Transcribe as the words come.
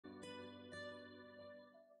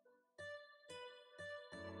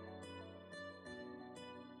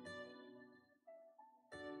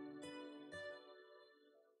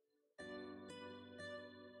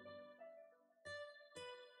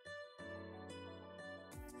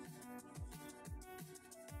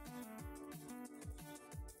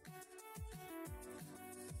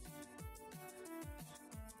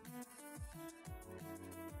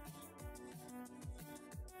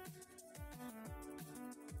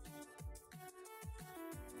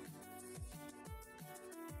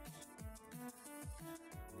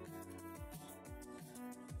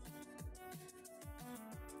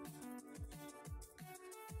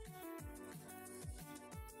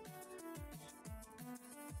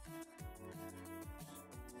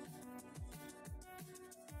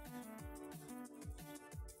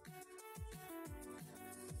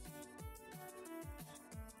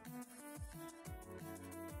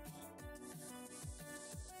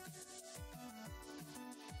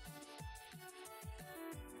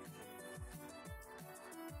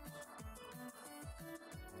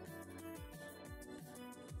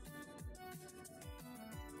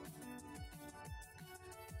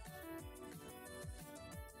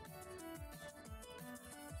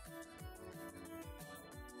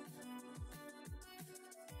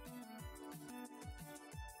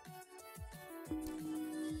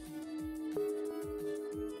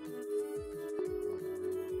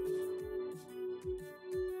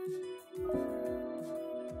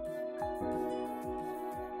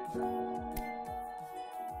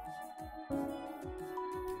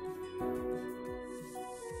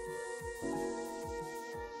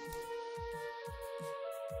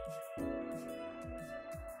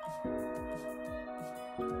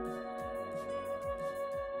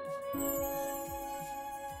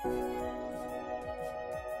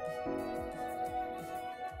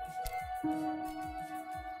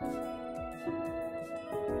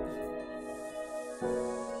Good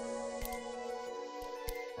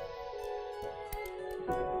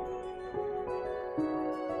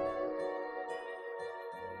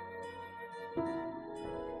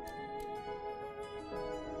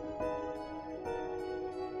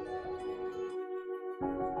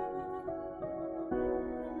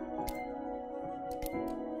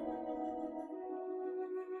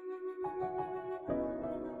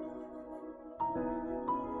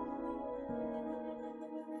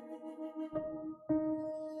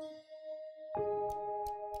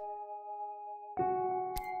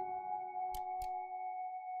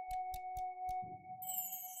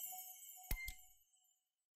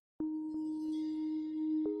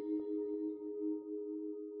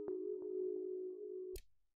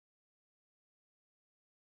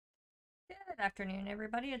afternoon,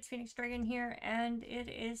 everybody. It's Phoenix Dragon here, and it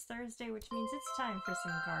is Thursday, which means it's time for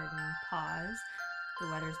some garden pause. The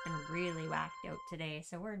weather's been really whacked out today,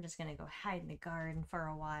 so we're just gonna go hide in the garden for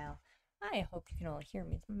a while. I hope you can all hear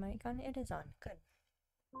me. Is my mic on? It is on. Good.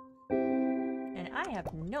 And I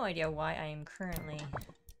have no idea why I am currently a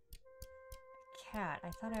cat. I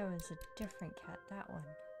thought I was a different cat. That one.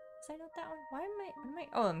 Was I not that one? Why am I?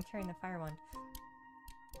 Oh, I'm carrying the fire wand.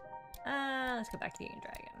 Let's go back to being a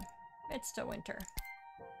dragon. It's still winter.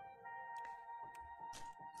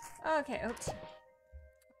 Okay, oops.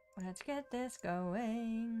 Let's get this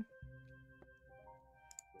going.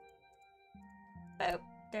 Oh,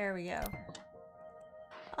 there we go.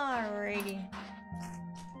 Alrighty.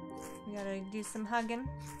 We gotta do some hugging.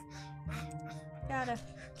 Gotta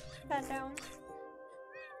pet that one.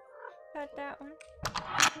 Pet that one.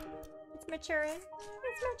 It's maturing.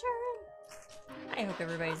 It's maturing. I hope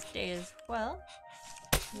everybody's day is well.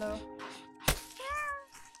 Hello.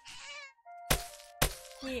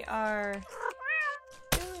 We are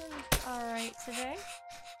doing alright today.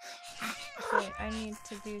 Okay, I need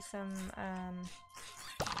to do some, I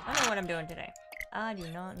don't know what I'm doing today. I do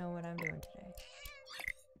not know what I'm doing today.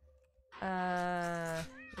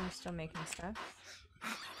 We're still making stuff.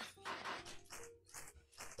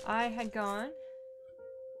 I had gone.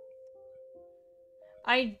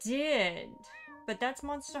 I did! But that's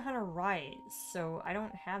Monster Hunter Rise, so I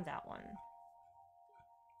don't have that one.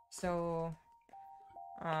 So,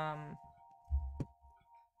 I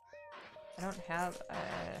don't have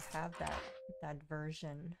that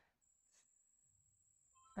version.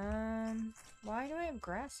 Why do I have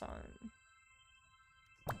grass on?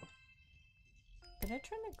 Did I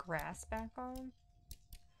turn the grass back on?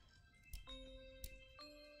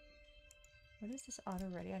 What is this auto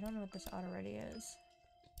ready? I don't know what this auto ready is.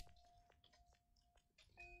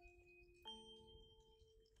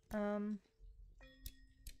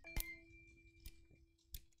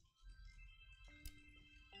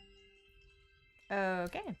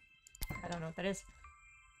 Okay. I don't know what that is.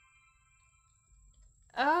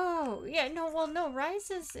 Oh, yeah, no, well, no,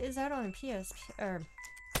 Rise is out on PSP, or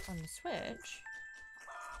on the Switch.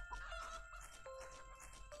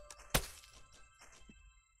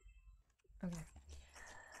 Okay.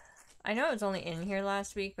 I know it was only in here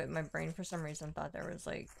last week, but my brain for some reason thought there was,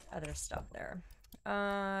 like, other stuff there.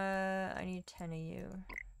 I need 10 of you.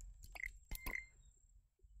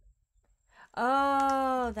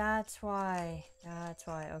 Oh, that's why. That's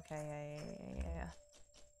why. Okay, yeah.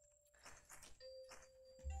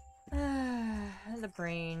 The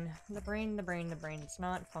brain. It's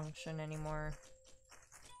not function anymore.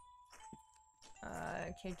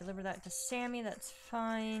 Okay, deliver that to Sammy. That's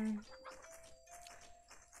fine.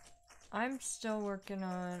 I'm still working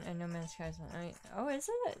on No Man's Sky's on. Oh, is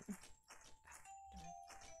it?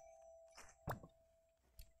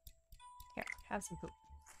 Here, have some poop.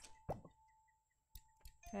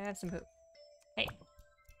 Have some poop. Hey.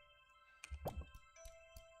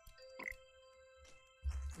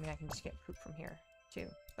 I mean, I can just get poop from here, too,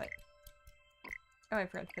 but... Oh, I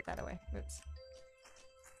forgot to put that away. Oops.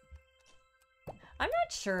 I'm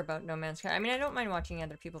not sure about No Man's Sky. I mean, I don't mind watching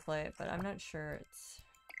other people play it, but I'm not sure it's...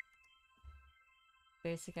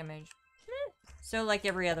 Basic image. So, like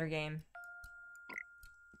every other game.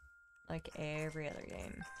 Like every other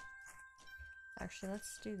game. Actually,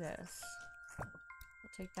 let's do this.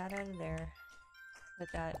 We'll take that out of there.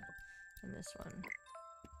 Put that in this one.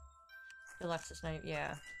 Deluxe is not...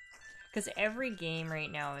 Yeah. Because every game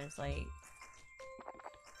right now is like...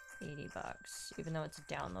 $80. Even though it's a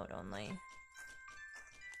download only.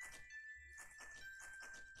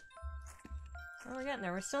 Oh, we're getting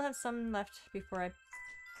there. We still have some left before I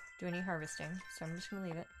do any harvesting, so I'm just gonna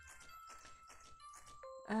leave it.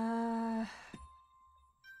 I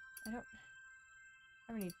don't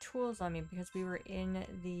have any tools on me because we were in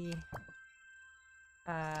the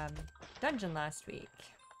dungeon last week.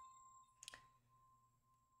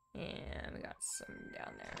 And we got some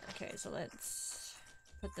down there. Okay, so let's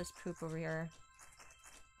put this poop over here.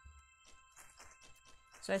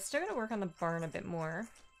 So I still gotta work on the barn a bit more.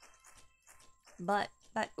 But,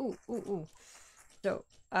 ooh. So,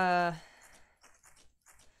 I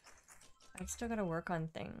still gotta work on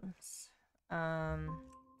things. I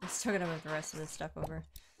still gotta move the rest of this stuff over.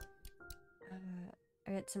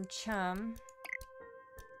 I get some chum.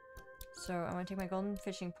 So I want to take my golden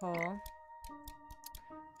fishing pole.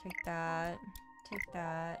 Take that. Take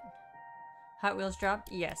that. Hot Wheels drop?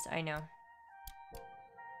 Yes, I know.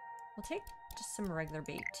 We'll take just some regular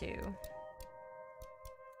bait too.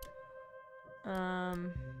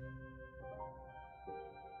 I'm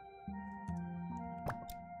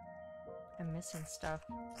missing stuff.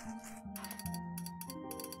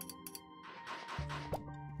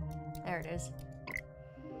 There it is.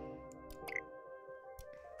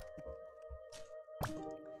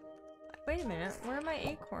 Wait a minute, where are my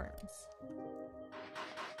acorns?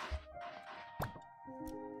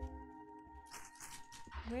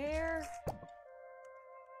 Where?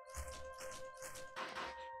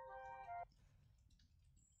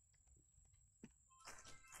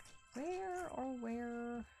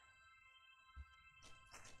 Where?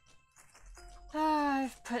 Ah,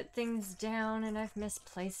 I've put things down and I've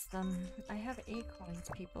misplaced them. I have acorns,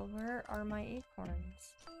 people. Where are my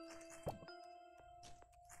acorns?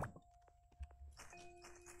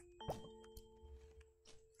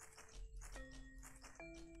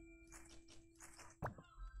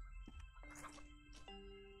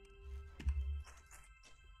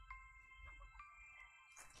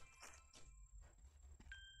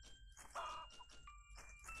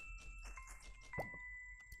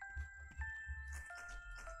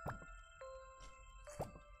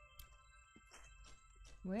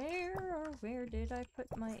 Where did I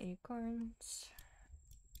put my acorns?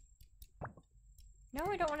 No,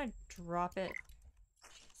 I don't want to drop it.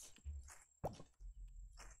 Jeez.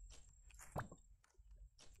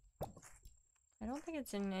 I don't think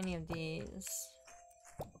it's in any of these.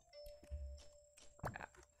 Crap.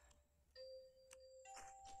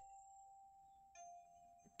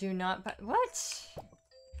 Do not buy— what? How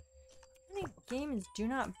many games do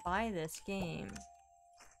not buy this game?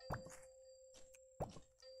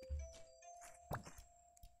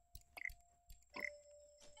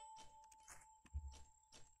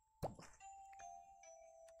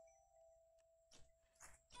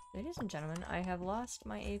 Ladies and gentlemen, I have lost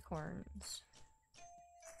my acorns.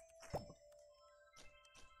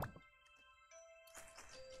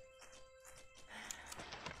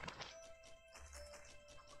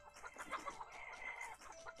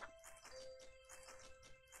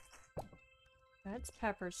 That's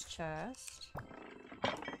Pepper's chest.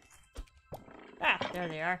 Ah, there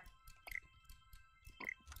they are.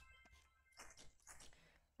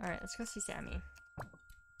 Alright, let's go see Sammy.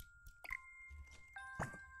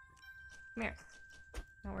 Come here.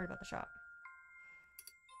 Not worried about the shop.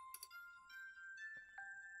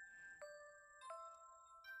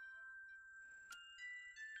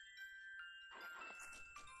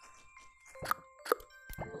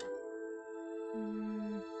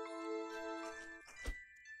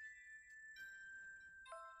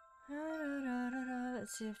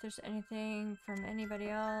 Let's see if there's anything from anybody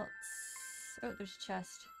else. Oh, there's a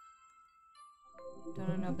chest.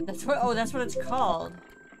 Don't know, but that's what— oh, that's what it's called.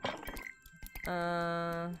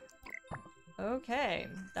 Okay.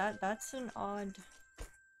 That's an odd—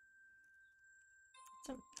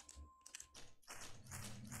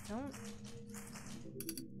 don't—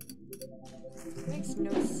 it makes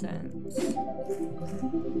no sense.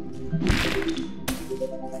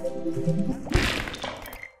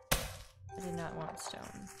 I did not want stone.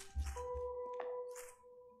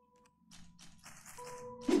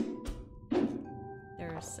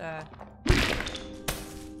 There's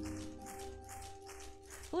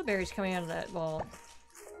blueberries coming out of that wall.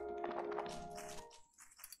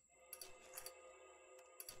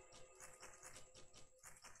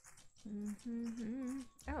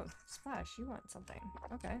 Oh, Splash, you want something.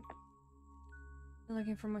 Okay. I'm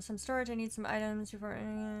looking for some storage. I need some items before—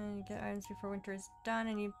 get items before winter is done.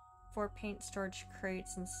 I need 4 paint storage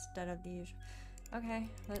crates instead of the usual. Okay,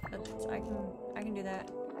 I can do that.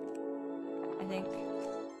 I think.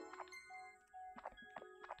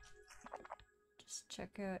 Just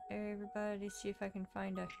check out everybody, see if I can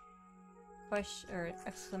find a question or an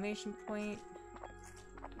exclamation point.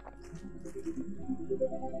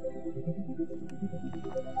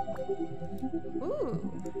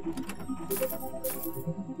 Ooh!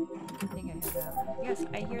 I think I have that one. Yes,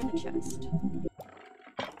 I hear the chest.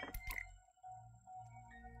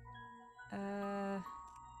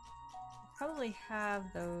 probably have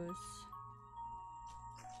those.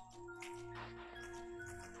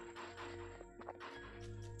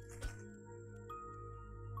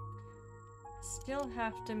 Still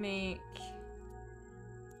have to make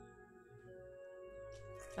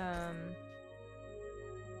oh,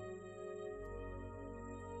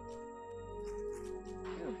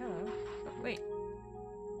 hello. Oh, wait.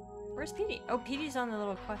 Where's Petey? Oh, Petey's on the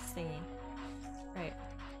little quest thingy. Right.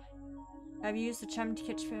 I've used the chum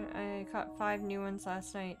kitchen. I caught 5 new ones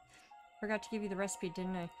last night. Forgot to give you the recipe,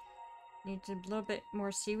 didn't I? Need a little bit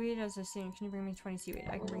more seaweed, as I was saying. Can you bring me 20 seaweed?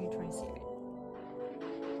 I can bring you 20 seaweed.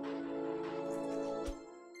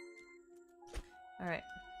 Alright.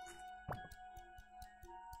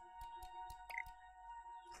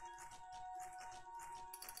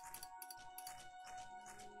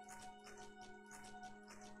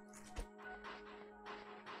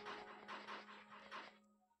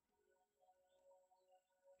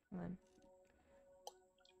 Come on.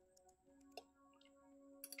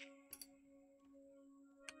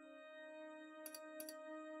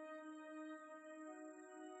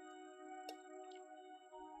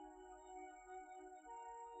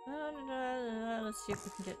 Let's see if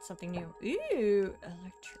we can get something new. Ooh,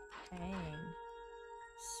 electric tang.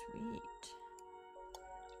 Sweet.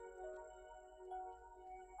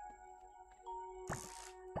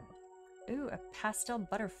 Ooh, a pastel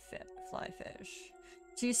butterfly fish.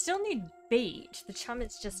 So you still need bait. The chum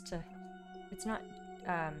is just a... It's not, Ooh,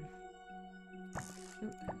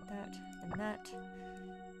 that, and that.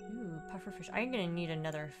 Ooh, pufferfish. I'm gonna need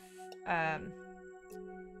another,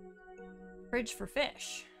 fridge for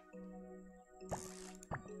fish.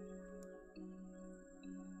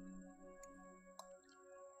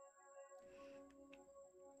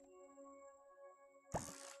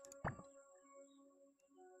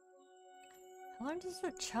 How long does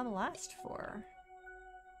the chum last for?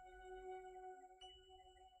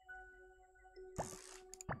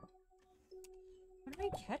 What am I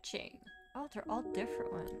catching? Oh, they're all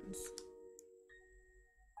different ones.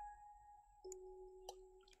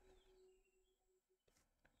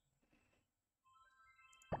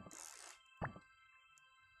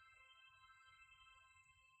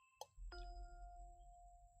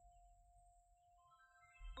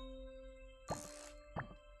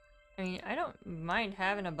 I mean, I don't mind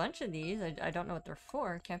having a bunch of these. I don't know what they're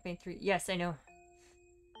for. Campaign 3. Yes, I know.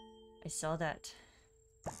 I saw that.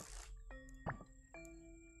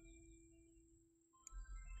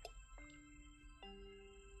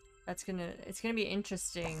 It's gonna be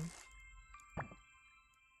interesting.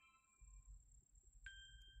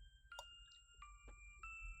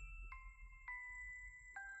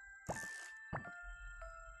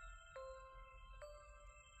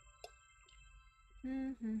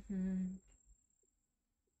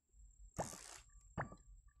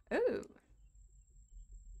 Ooh.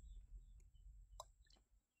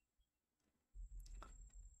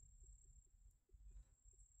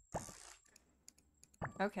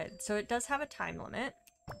 Okay, so it does have a time limit.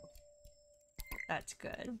 That's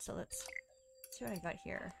good. So let's see what I got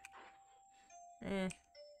here.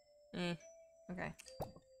 Okay.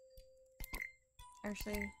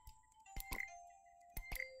 Actually,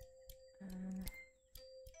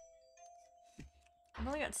 I've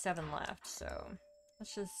only got 7 left, so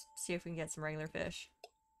let's just see if we can get some regular fish.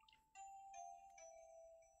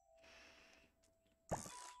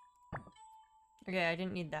 Okay, I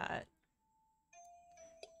didn't need that.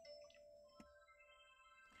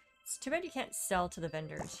 It's too bad you can't sell to the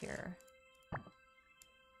vendors here.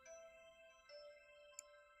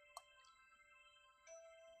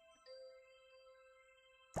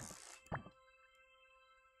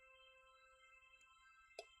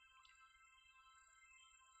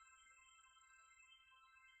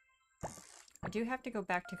 I do have to go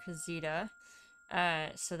back to Kazita,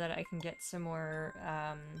 so that I can get some more,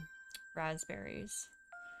 raspberries.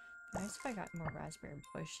 Nice if I got more raspberry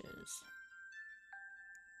bushes.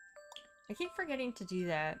 I keep forgetting to do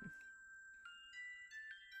that.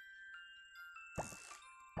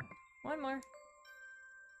 One more.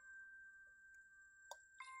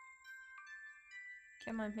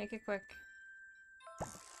 Come on, make it quick.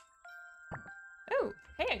 Oh,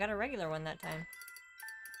 hey, I got a regular one that time.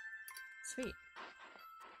 Sweet.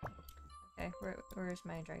 Okay, where's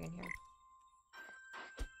my dragon here?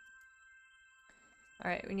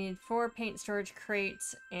 Alright, we need 4 paint storage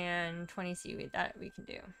crates and 20 seaweed. That we can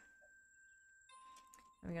do.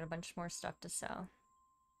 And we got a bunch more stuff to sell.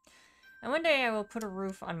 And one day I will put a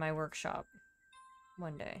roof on my workshop.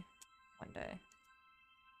 One day. One day.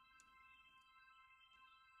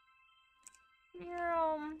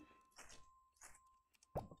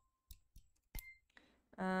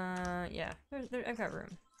 Yeah. I've got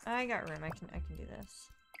room. I got room. I can do this.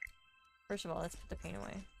 First of all, let's put the paint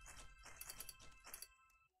away.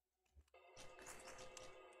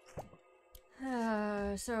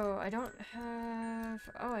 So I don't have...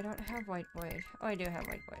 Oh, I don't have white void. Oh, I do have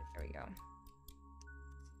white void. There we go.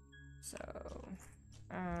 So,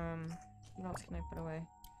 what else can I put away?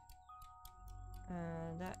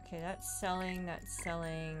 Okay, that's selling, that's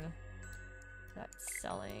selling, that's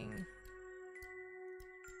selling.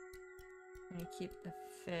 I'm gonna keep the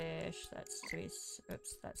fish, that's to be,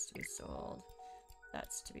 oops, that's to be sold.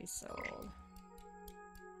 That's to be sold.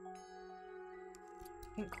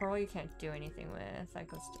 I think coral you can't do anything with. That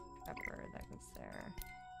goes to pepper, that goes there.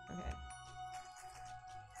 Okay.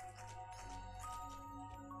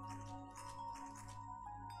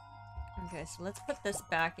 Okay, so let's put this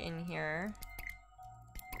back in here.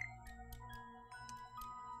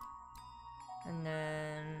 And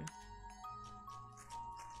then...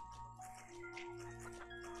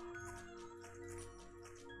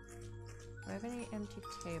 Do I have any empty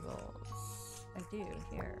tables? I do,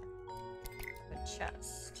 here. A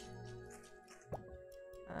chest.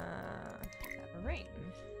 A ring.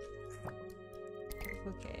 A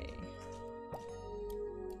bouquet.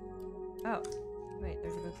 Oh, wait,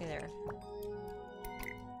 there's a bouquet there.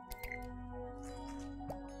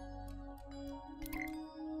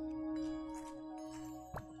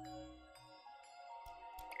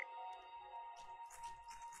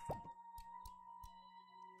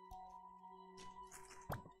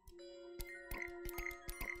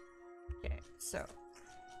 Okay, so.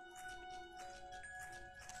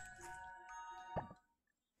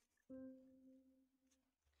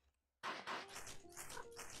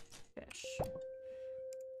 Fish.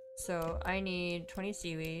 So I need 20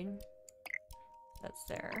 seaweed. That's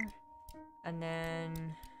there. And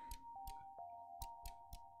then...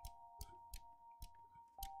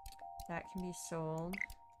 that can be sold.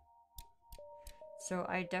 So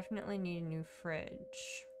I definitely need a new fridge.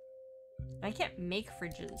 I can't make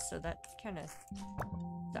fridges, so that kind of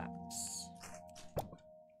sucks.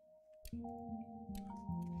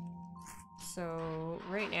 So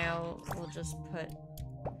right now we'll just put...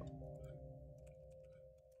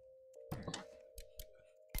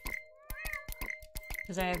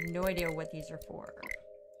 because I have no idea what these are for.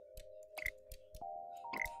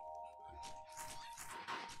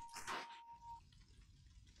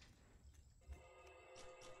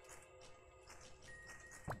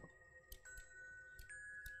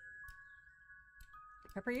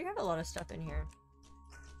 Pepper, you have a lot of stuff in here.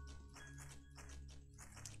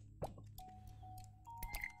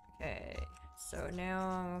 Okay, so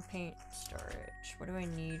now paint storage. What do I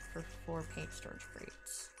need for 4 paint storage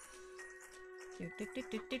crates?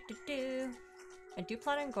 I do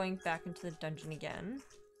plan on going back into the dungeon again.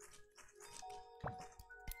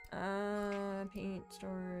 Paint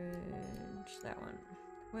storage, that one.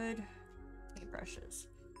 Wood, paintbrushes.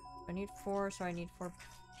 I need 4, so I need 4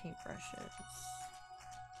 paintbrushes.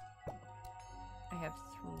 I have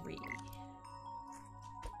 3.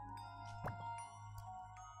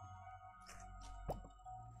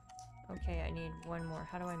 Okay, I need 1 more.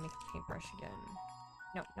 How do I make a paintbrush again?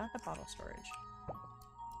 No, not the bottle storage.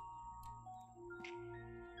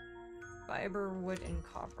 Fiber, wood, and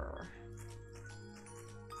copper.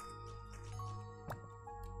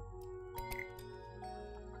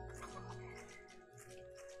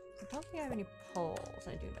 I don't think I have any poles.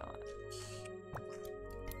 I do not.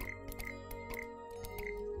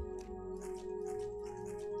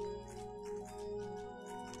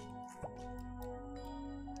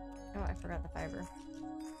 Oh, I forgot the fiber.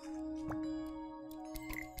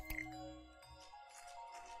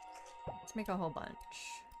 Let's make a whole bunch.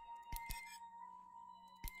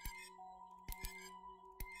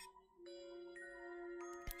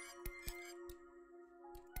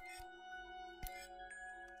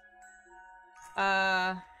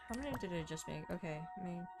 How many did I just make? Okay, I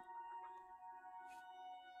mean...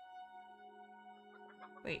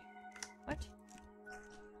 Wait, what?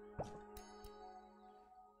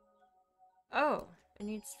 Oh, it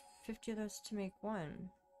needs 50 of those to make 1.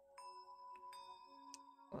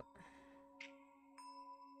 What?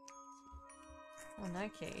 Well, in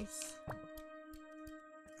that case...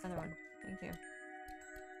 Another one, thank you.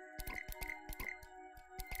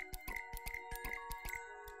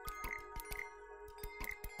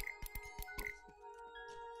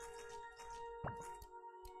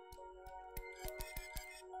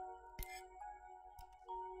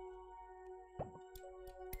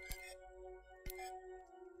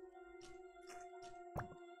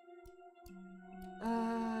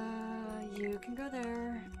 You can go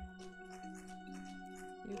there.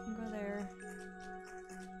 You can go there.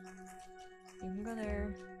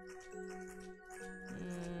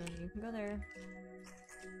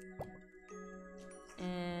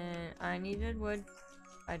 And I needed wood.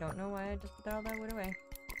 I don't know why I just put all that wood away.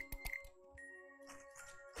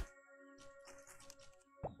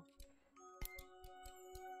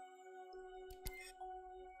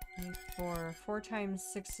 For 4 times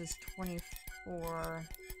 6 is 24.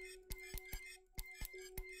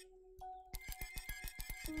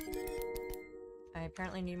 I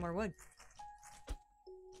apparently need more wood.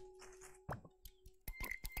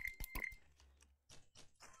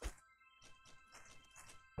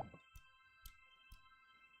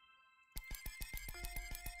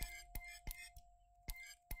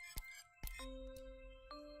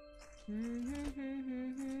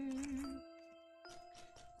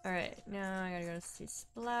 Alright, now I gotta go see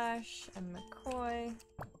Splash and McCoy.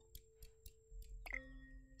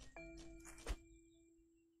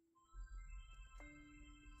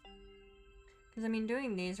 Because, I mean,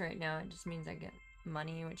 doing these right now, it just means I get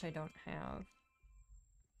money, which I don't have.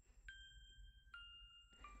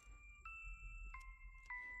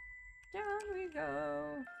 Down we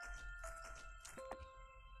go.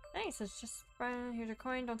 Nice, it's just, here's a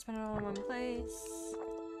coin, don't spend it all in one place.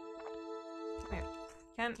 Come here.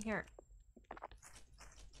 Come here.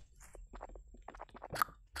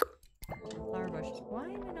 Flower bushes. Why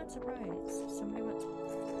am I not surprised? Somebody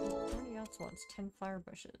else wants 10 flower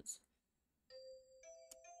bushes.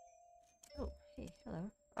 Oh, hey,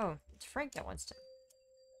 hello. Oh, it's Frank that wants to.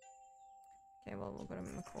 Okay, well, we'll go to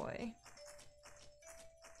McCoy.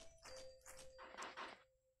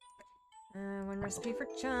 One recipe for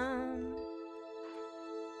chum.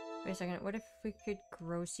 Wait a second, what if we could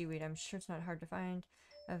grow seaweed? I'm sure it's not hard to find.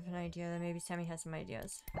 I have an idea that maybe Sammy has some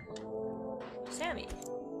ideas. Sammy!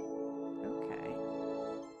 Okay.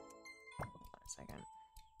 Hold on a second.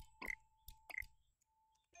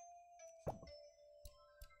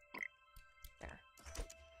 There.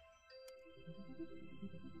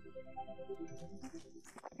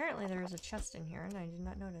 Apparently there is a chest in here and I did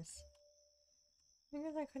not notice.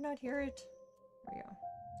 Because I could not hear it. There we go.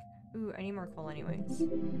 Ooh, I need more coal anyways.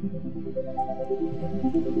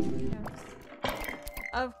 Yeah.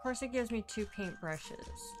 Of course it gives me 2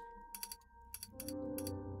 paintbrushes.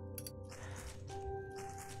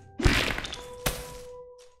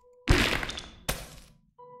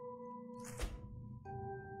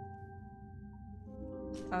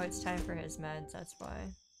 Oh, it's time for his meds, that's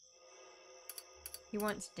why. He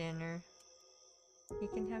wants dinner. He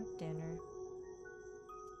can have dinner.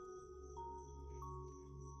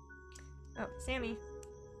 Oh, Sammy.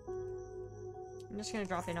 I'm just gonna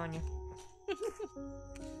drop in on you.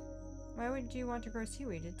 Why would you want to grow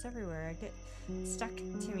seaweed? It's everywhere. I get stuck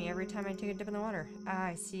to me every time I take a dip in the water. Ah,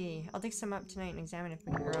 I see. I'll dig some up tonight and examine if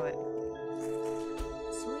we can grow it.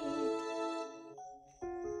 Sweet.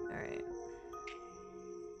 Alright.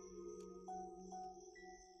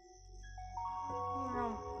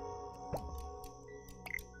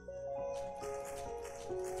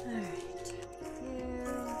 Alright.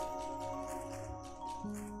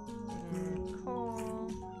 And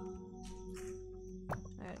coal.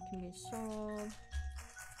 That can be sold.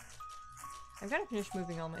 I've got to finish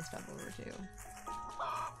moving all my stuff over too.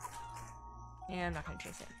 Yeah, I'm not gonna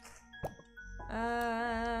chase it.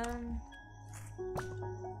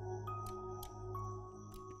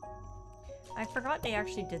 I forgot they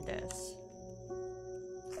actually did this.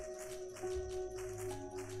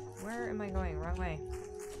 Where am I going? Wrong way.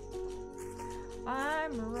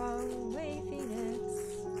 I'm the wrong way, Phoenix.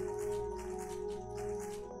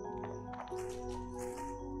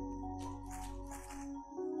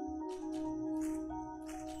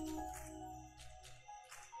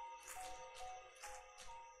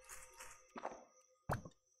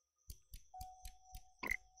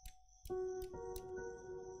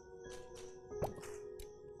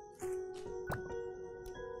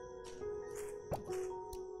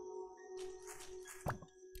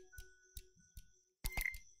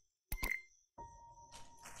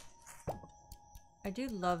 I do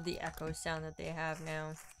love the echo sound that they have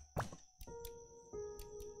now.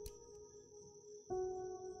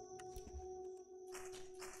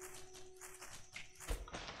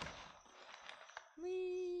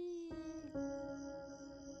 Whee!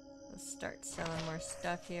 Let's start selling more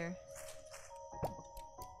stuff here.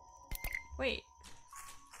 Wait.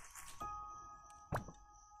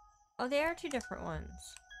 Oh, they are 2 different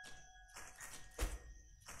ones.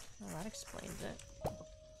 Well, that explains it.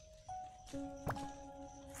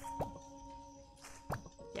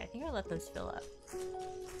 Yeah, I think I'll let those fill up.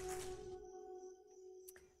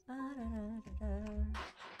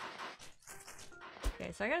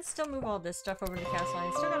 Okay, so I gotta still move all this stuff over to the castle. I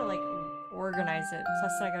still gotta, like, organize it.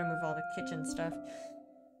 Plus I gotta move all the kitchen stuff.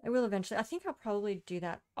 I will eventually. I think I'll probably do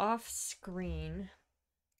that off screen.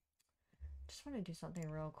 Just want to do something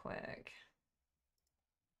real quick.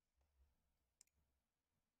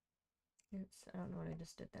 Oops, I don't know what I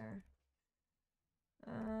just did there.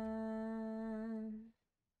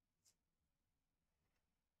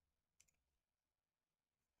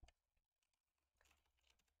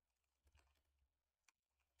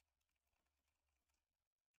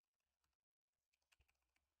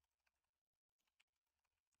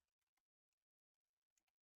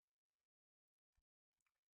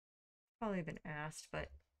 Probably been asked,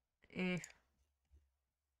 but I'm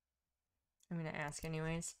gonna ask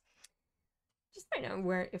anyways. Just find out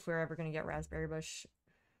if we're ever gonna get raspberry bush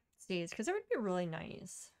seeds, because it would be really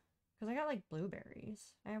nice. Because I got like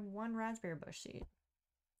blueberries. I have one raspberry bush seed.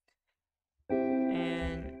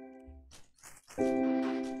 And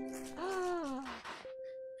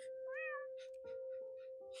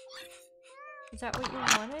is that what you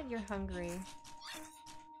wanted? You're hungry.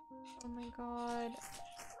 Oh my god.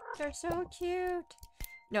 They're so cute.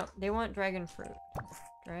 No, they want dragon fruit.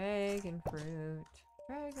 Dragon fruit.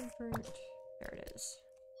 Dragon fruit. There it is.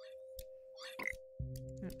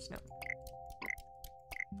 Oops, no.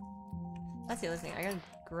 That's the other thing. I gotta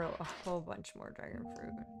grow a whole bunch more dragon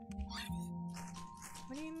fruit.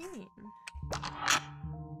 What do you mean?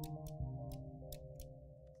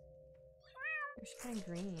 They're just kind of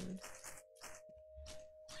green.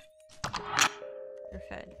 You're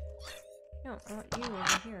fed. No, I want you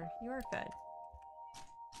over here. You are fed.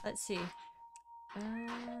 Let's see.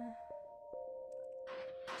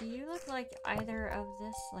 Do you look like either of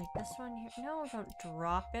this? Like this one here? No, don't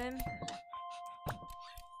drop him.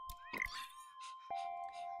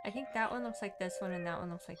 I think that one looks like this one and that one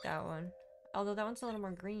looks like that one. Although that one's a little more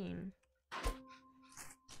green.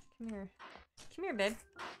 Come here. Come here, babe.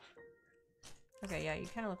 Okay, yeah, you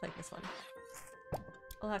kind of look like this one.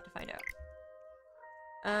 We'll have to find out.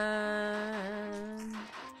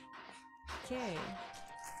 Okay.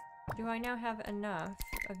 Do I now have enough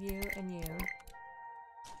of you and you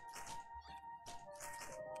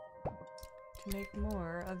to make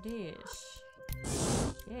more of these?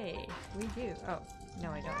 Yay, we do. Oh,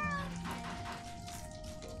 no I don't.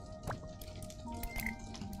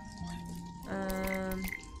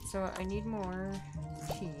 So I need more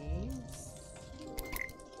cheese.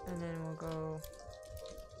 And then we'll go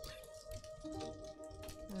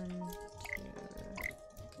 1, 2.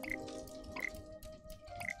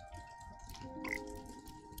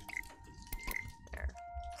 There.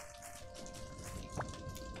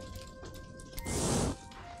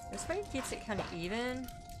 This way it keeps it kind of even.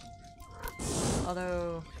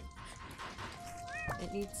 Although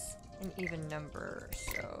it needs an even number,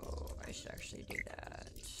 so I should actually do that.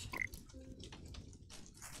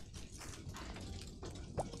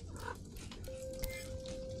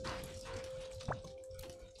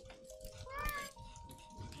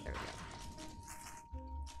 There we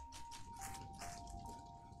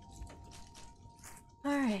go.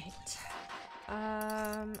 Alright.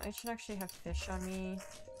 I should actually have fish on me.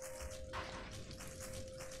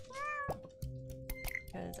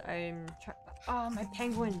 Because I'm trying. Oh, my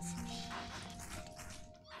penguins!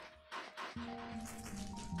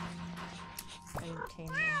 I didn't tame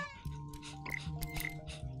them.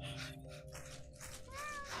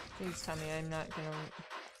 Please tell me I'm not gonna.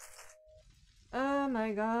 Oh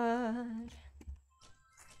my god.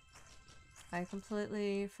 I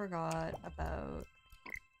completely forgot about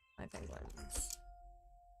my penguins.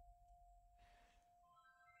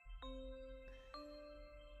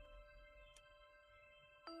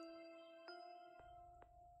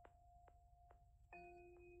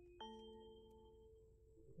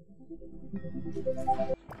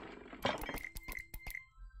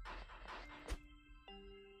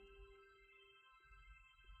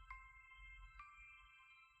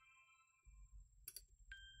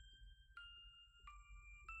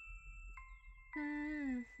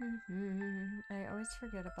 I always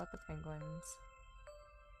forget about the penguins.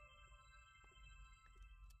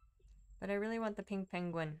 But I really want the pink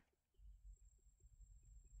penguin.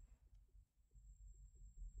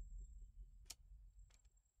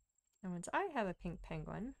 And once I have a pink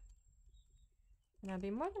penguin, then I'll be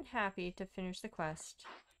more than happy to finish the quest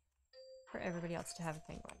for everybody else to have a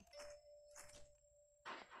penguin.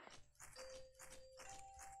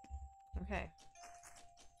 Okay.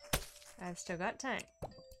 I've still got time.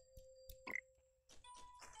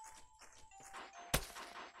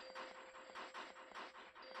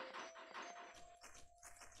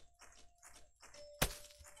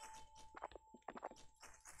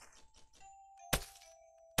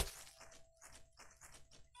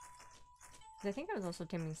 I think I was also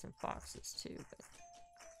taming some foxes too, but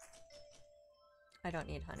I don't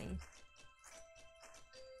need honey.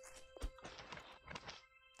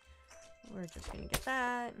 We're just gonna get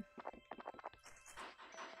that.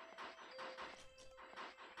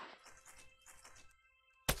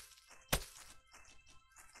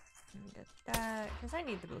 And get that, because I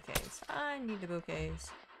need the bouquets. I need the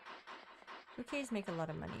bouquets. Bouquets make a lot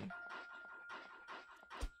of money.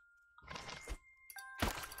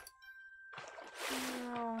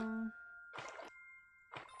 No.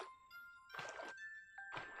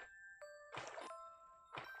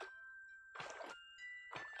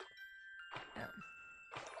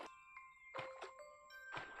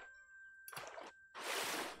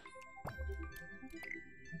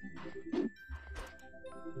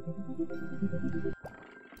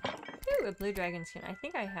 Ooh, a blue dragon skin. I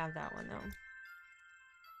think I have that one though.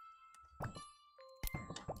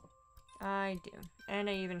 I do. And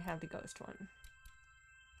I even have the ghost one.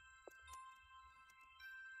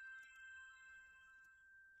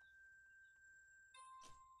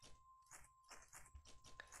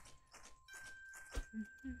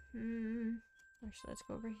 Actually, let's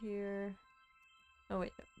go over here. Oh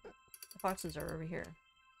wait, the foxes are over here.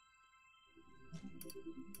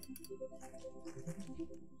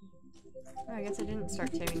 Oh, I guess I didn't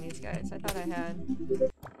start taming these guys. I thought I had.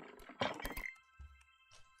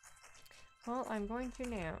 Well, I'm going to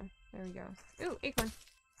now. There we go. Ooh, acorn.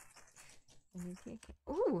 I need the acorn.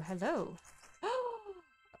 Ooh, hello.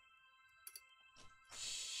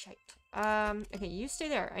 Shite. Okay, you stay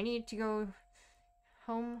there. I need to go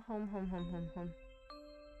home.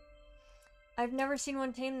 I've never seen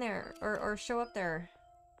one tame there or show up there.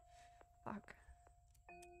 Fuck.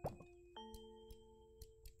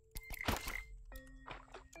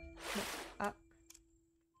 Up.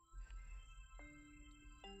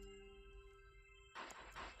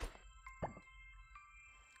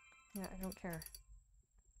 Yeah, I don't care.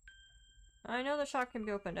 I know the shop can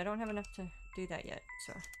be opened. I don't have enough to do that yet,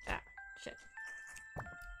 so... Ah, shit.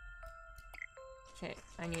 Okay,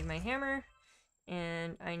 I need my hammer,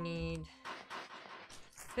 and I need...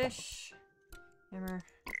 fish. Hammer.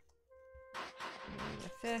 I need a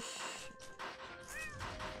fish.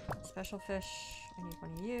 Special fish. I need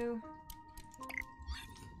one of you.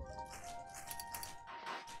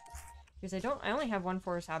 Because I only have one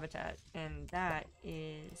forest habitat, and that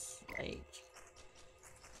is, like,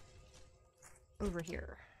 over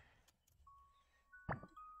here.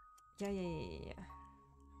 Yeah.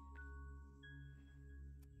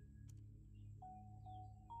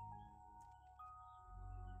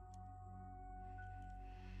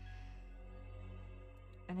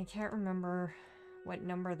 And I can't remember what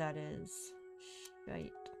number that is.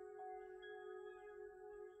 Shite.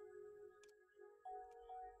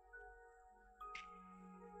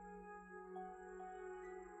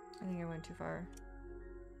 I think I went too far.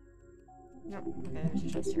 Nope. Okay, there's a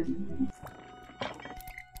chest here.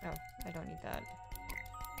 Oh, I don't need that.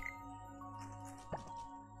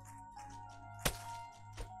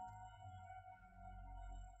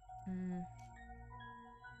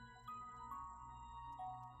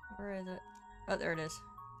 Where is it? Oh, there it is.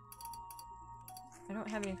 I don't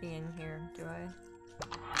have anything in here, do I?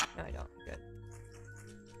 No, I don't. Good.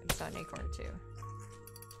 I just saw an acorn, too.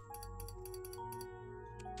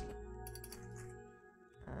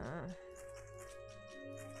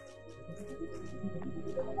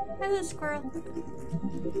 Hello, squirrel.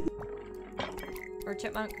 Or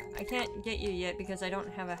chipmunk. I can't get you yet because I don't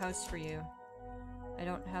have a house for you. I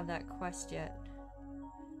don't have that quest yet.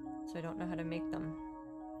 So I don't know how to make them.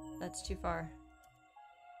 That's too far.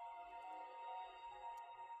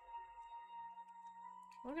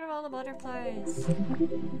 Look at all the butterflies.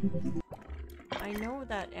 I know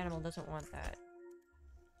that animal doesn't want that.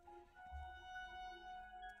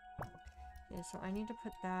 Okay, so I need to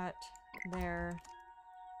put that there.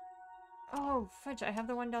 Oh, fudge, I have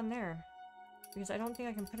the one down there. Because I don't think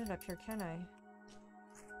I can put it up here, can I?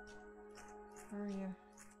 Where are you?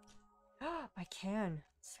 I can.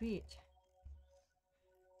 Sweet.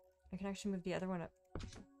 I can actually move the other one up.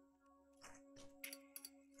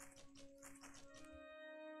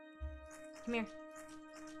 Come here.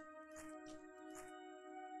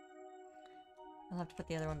 I'll have to put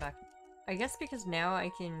the other one back. I guess because now I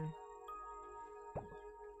can...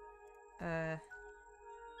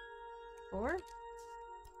 Or?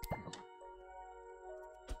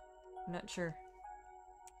 I'm not sure.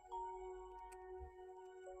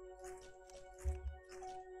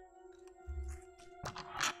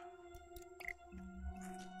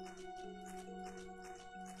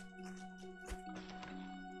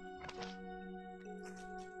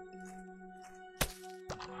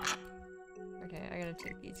 Okay, I gotta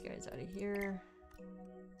take these guys out of here.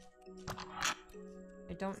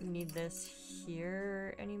 don't need this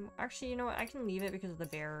here anymore. Actually, you know what? I can leave it because of the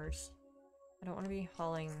bearers. I don't want to be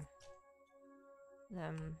hauling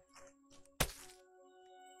them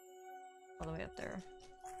all the way up there.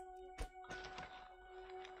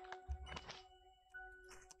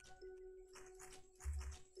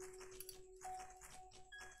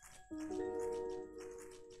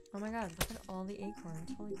 Oh my god, look at all the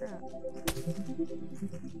acorns. Holy crap.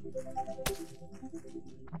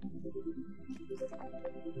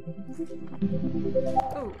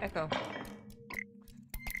 Oh, echo.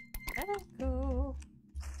 Echo.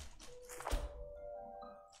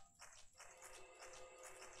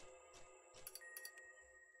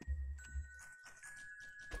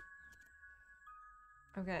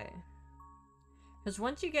 Okay. Because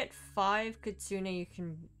once you get 5 Kitsune, you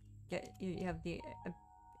can get, you have the,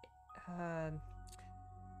 I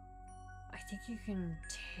think you can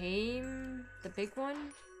tame the big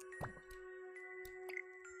one?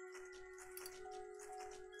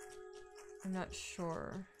 I'm not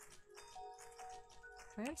sure.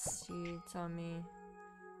 Do I have seeds on me?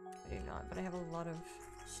 I do not, but I have a lot of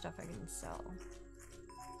stuff I can sell.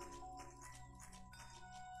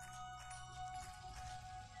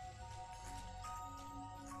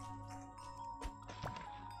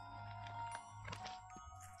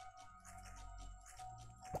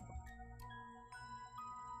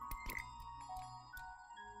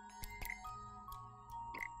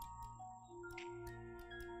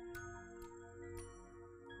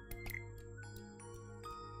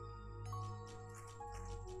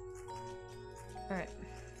 Alright.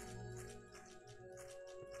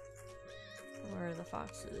 Where are the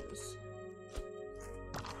foxes?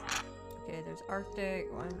 Okay, there's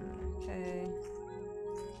Arctic, 1, okay.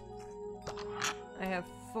 I have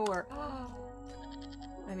 4.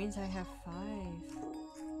 That means I have 5.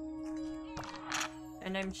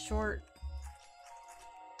 And I'm short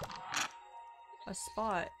a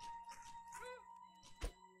spot.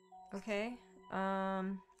 Okay, I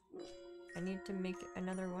need to make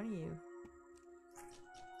another one of you.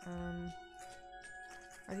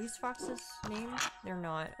 Are these foxes named? They're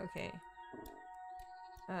not, okay.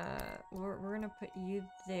 We're gonna put you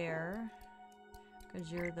there, because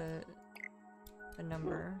you're the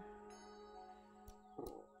number.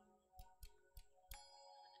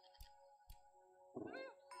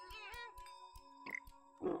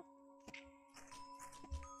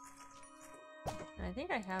 And I think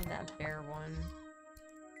I have that bear one.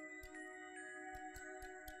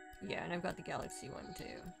 Yeah, and I've got the galaxy one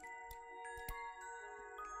too.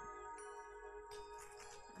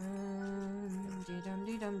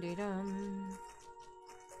 Dee-dum-dee-dum-dee-dum.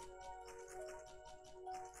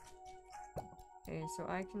 Okay, so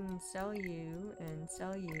I can sell you and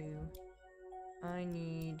sell you. I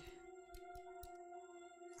need...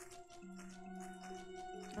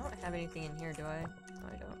 I don't have anything in here, do I? No,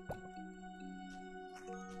 I don't.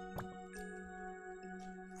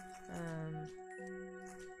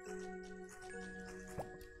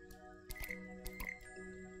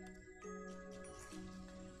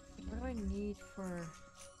 What do I need for...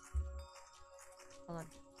 Hold on.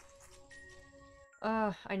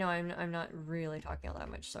 I know I'm not really talking all that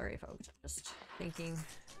much. Sorry, folks. I'm just thinking.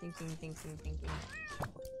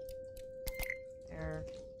 There.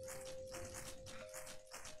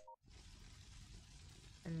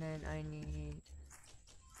 And then I need...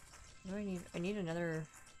 What do I need? I need another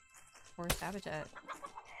forest habitat.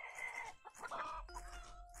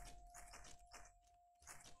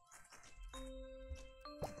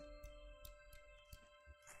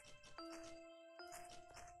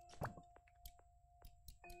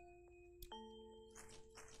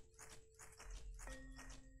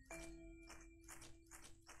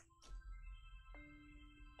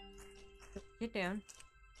 Get down.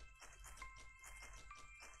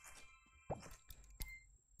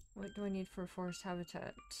 What do I need for forest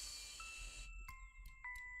habitat?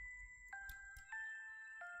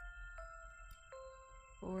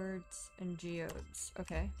 Boards and geodes.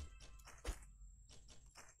 Okay.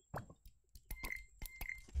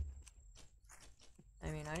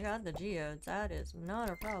 I mean, I got the geodes. That is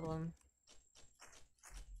not a problem.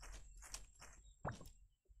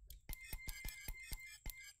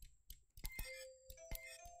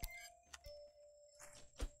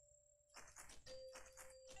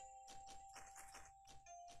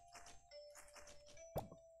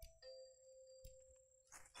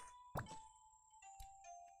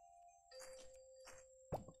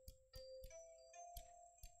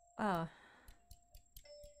 Ah.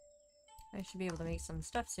 I should be able to make some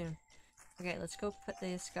stuff soon. Okay, let's go put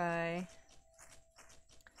this guy...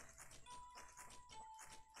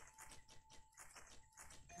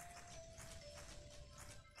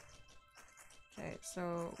 Okay,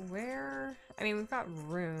 so where... I mean, we've got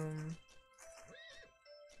room.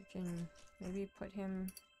 We can maybe put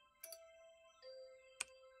him...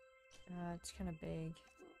 it's kind of big.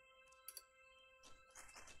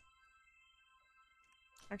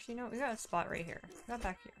 Actually, no, we got a spot right here. We got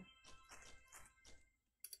back here.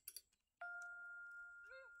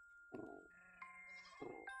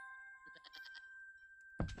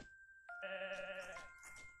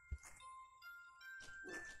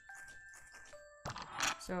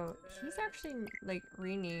 So, he's actually, like,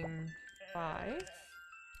 renamed 5.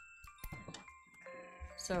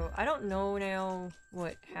 So, I don't know now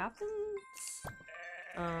what happens.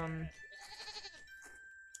 I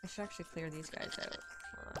should actually clear these guys out.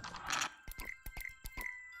 Hold on.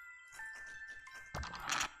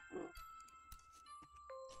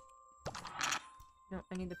 No,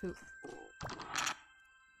 I need the poop.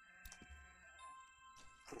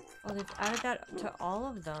 Oh, they've added that to all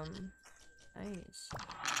of them. Nice.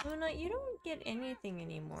 Luna, you don't get anything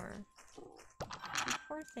anymore. You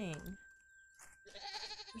poor thing.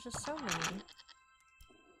 There's just so many.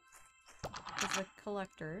 There's the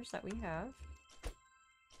collectors that we have.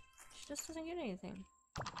 She just doesn't get anything.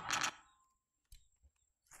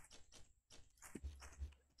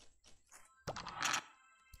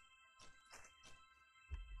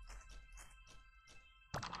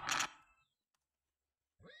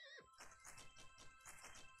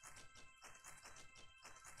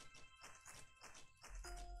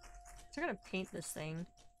 So I'm gonna paint this thing.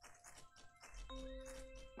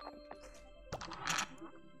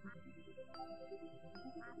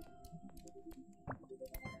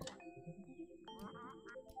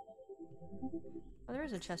 Oh, there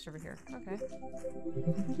is a chest over here. Okay.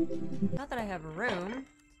 Not that I have room.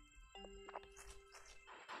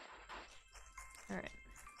 Alright.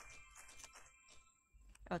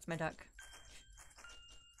 Oh, it's my duck.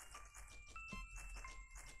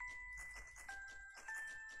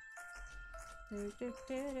 Do, do,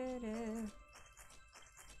 do, do, do.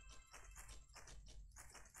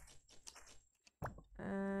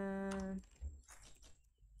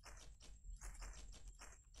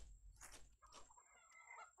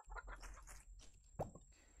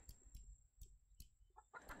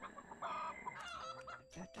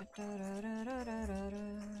 Da, da, da, da, da, da, da.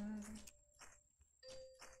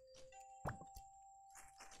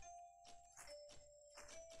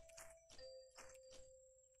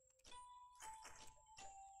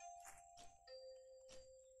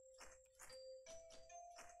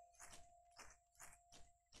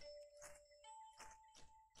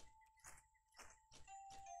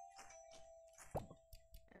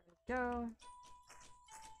 Go.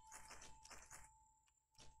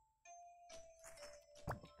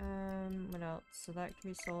 What else? So that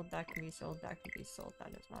can be sold, that can be sold, that can be sold,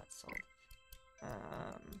 that is not sold.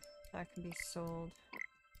 That can be sold.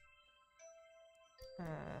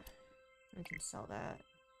 We can sell that.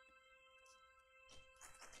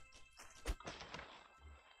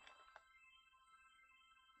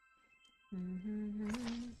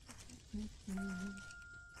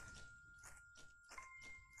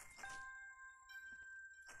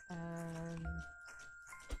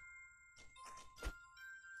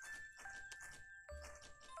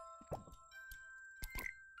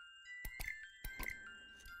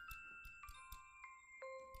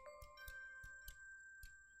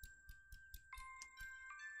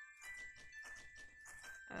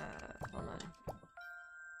 Hold on.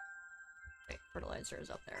 Wait, fertilizer is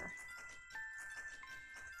up there.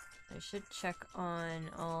 I should check on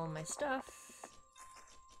all my stuff.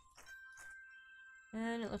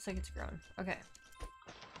 And it looks like it's grown. Okay.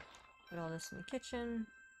 Put all this in the kitchen.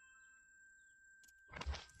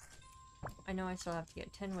 I know I still have to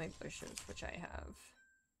get 10 white bushes, which I have.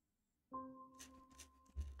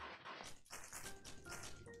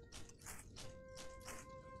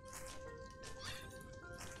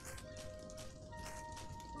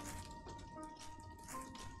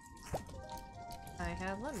 I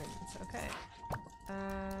have lemons, okay.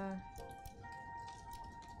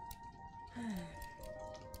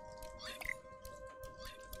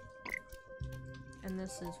 And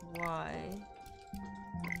this is why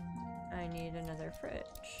I need another fridge.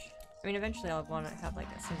 I mean, eventually I'll want to have like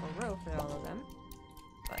a single row for all of them,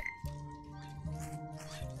 but...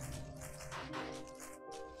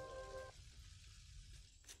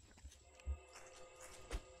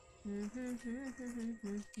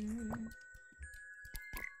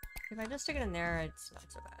 If I just stick it in there, it's not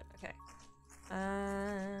so bad. Okay.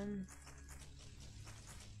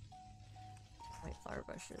 White flower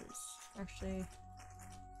bushes. Actually...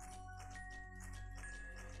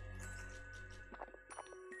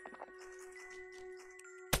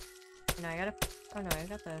 No, I gotta... Oh no, I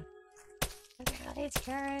got the... Look at all these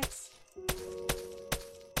carrots!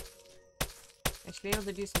 I should be able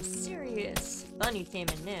to do some serious bunny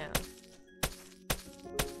taming now.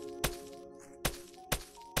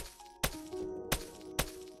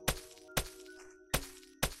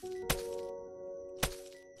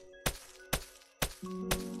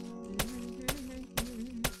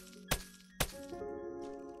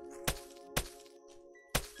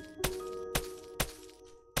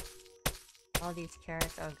 All these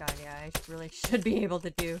carrots. Oh god, yeah, I really should be able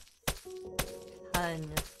to do a ton.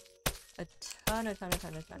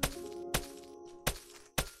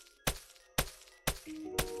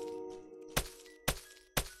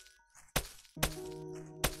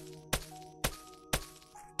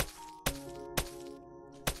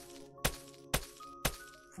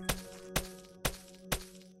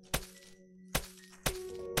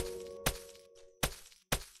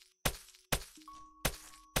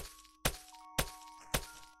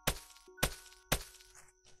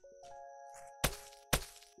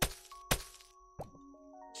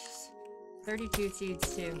 Just 32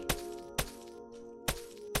 seeds too.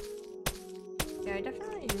 Yeah, I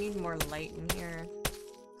definitely need more light in here.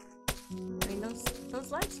 I mean,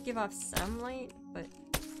 those lights give off some light, but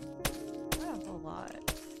not a whole lot.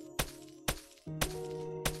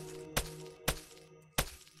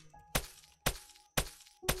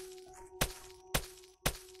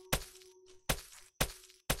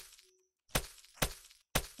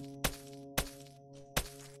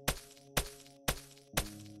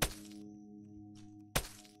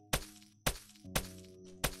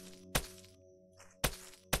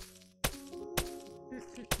 Is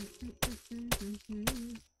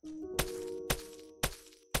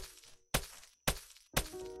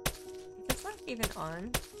this light even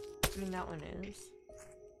on? I mean, that one is.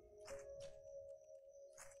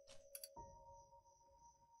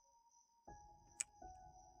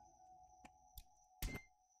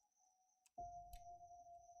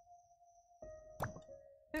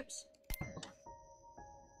 Oops.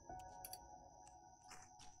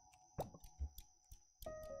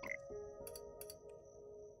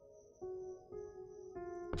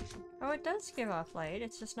 Oh, it does give off light,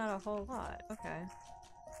 it's just not a whole lot. Okay.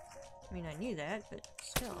 I mean, I knew that, but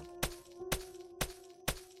still.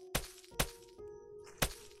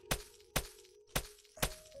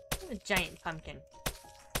 A giant pumpkin.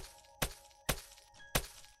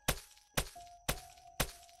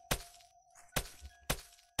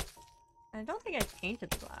 I don't think I painted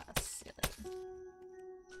the glass ceiling.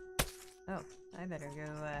 Oh, I better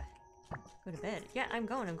go to bed. Yeah, I'm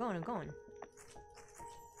going. I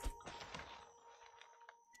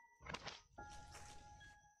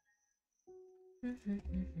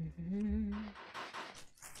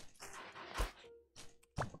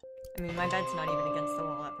mean, my bed's not even against the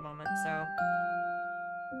wall at the moment, so...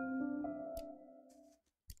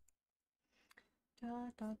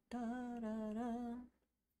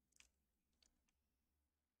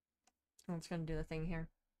 Oh, it's gonna do the thing here.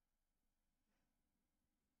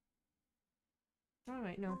 Oh,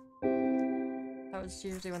 wait, no. That was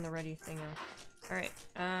usually when the ready thing is. Alright,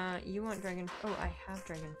 you want dragon... Oh, I have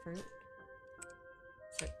dragon fruit.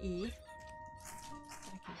 So, E.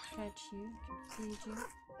 I can catch you, I can feed you.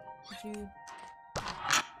 Did you...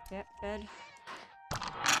 Yep, bed.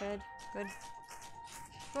 Bed. Good.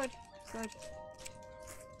 Good. Good.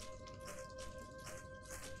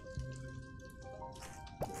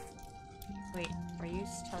 Wait, are you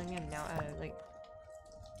telling me I'm now out of, like...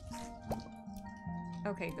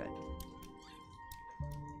 Okay, good.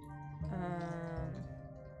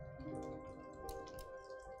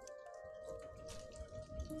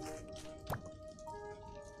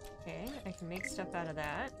 Okay, I can make stuff out of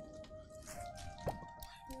that.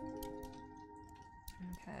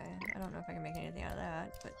 Okay, I don't know if I can make anything out of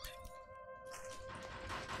that, but...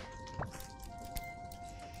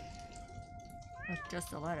 With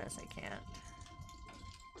just the lettuce, I can't.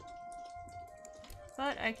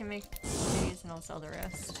 But I can make these and I'll sell the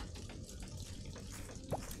rest.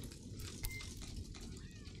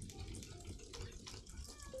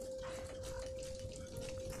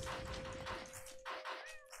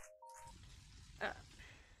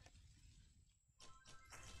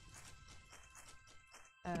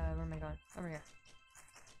 Where am I going? Over here.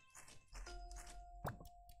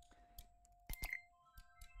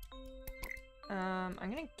 I'm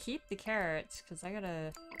gonna keep the carrots, because I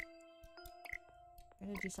gotta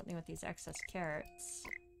do something with these excess carrots.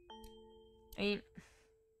 I mean...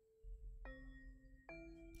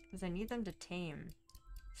 because I need them to tame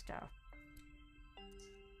stuff.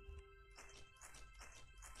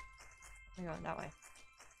 I'm going that way.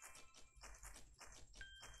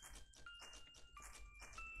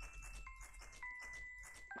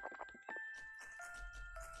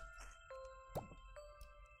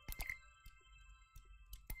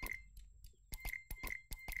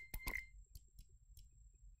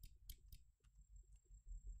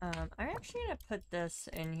 I'm actually gonna put this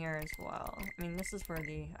in here as well. I mean, this is where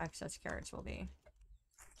the excess carrots will be.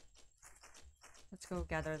 Let's go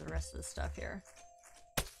gather the rest of the stuff here.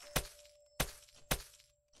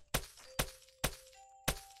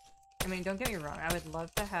 I mean, don't get me wrong, I would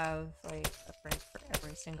love to have, like, a fridge for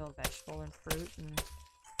every single vegetable and fruit, and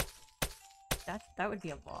that would be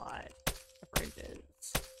a lot of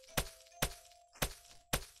fridges.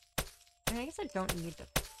 I mean, I guess I don't need the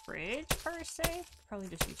fridge, per se. Probably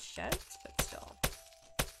just use sheds, but still.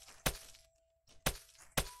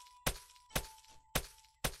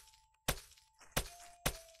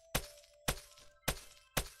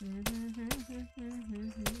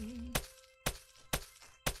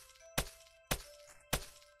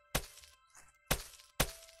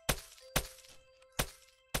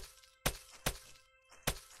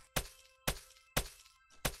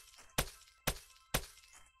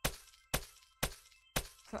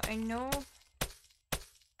 So I know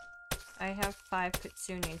I have 5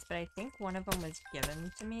 kitsunes, but I think one of them was given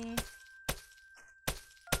to me.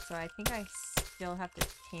 So I think I still have to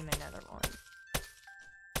tame another one.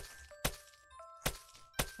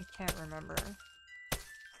 I can't remember.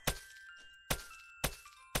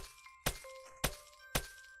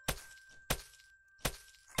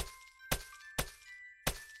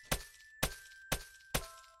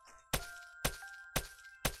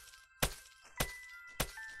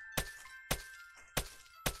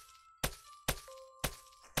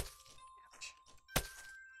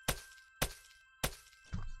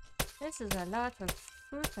 This is a lot of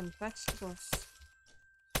fruit and vegetables.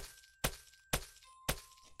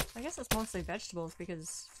 I guess it's mostly vegetables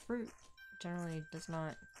because fruit generally does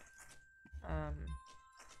not,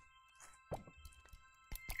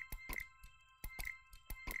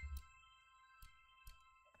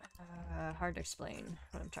 hard to explain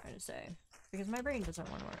what I'm trying to say because my brain doesn't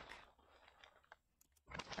want to work.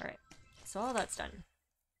 Alright, so all that's done.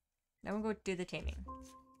 Now we'll go do the taming.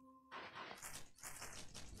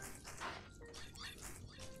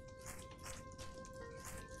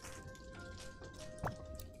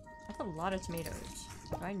 That's a lot of tomatoes.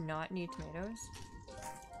 Do I not need tomatoes?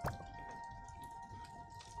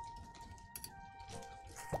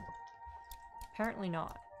 Apparently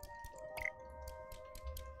not.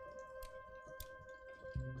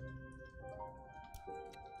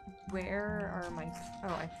 Where are my...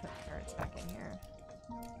 Oh, I put carrots back in here.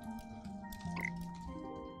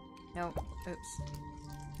 Nope. Oops.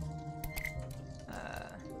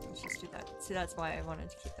 Let's just do that. See, that's why I wanted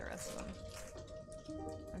to keep the rest of them.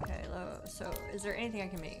 Okay, so is there anything I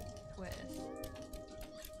can make with?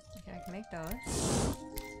 Okay, I can make those.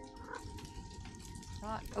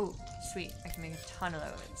 Oh, sweet. I can make a ton of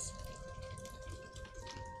those.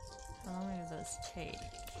 How long does those take?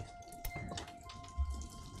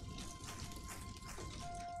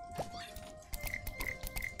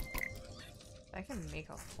 I can make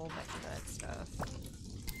a whole bunch of that stuff.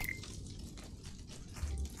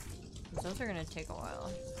 Those are gonna take a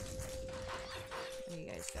while. What do you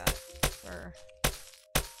guys got for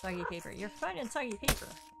soggy paper? You're finding soggy paper.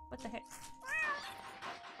 What the heck?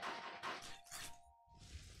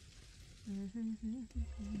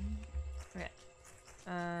 Okay.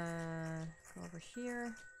 Go over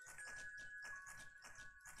here.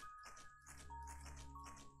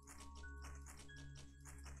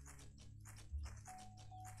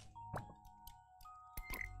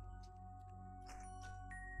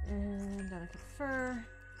 And delicate fur.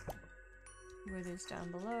 Wood is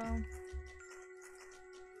down below.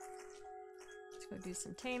 Let's go do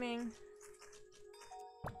some taming.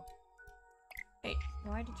 Hey,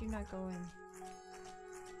 why did you not go in?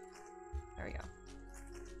 There we go.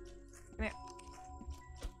 Come here.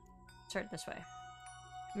 Start this way.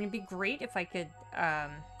 I mean, it'd be great if I could,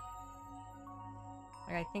 like,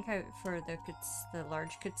 I think for the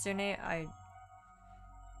large kitsune, I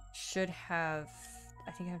should have,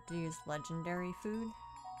 I think I have to use legendary food.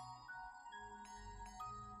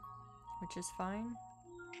 Which is fine.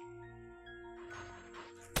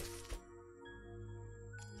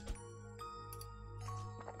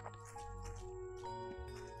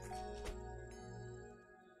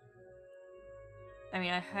 I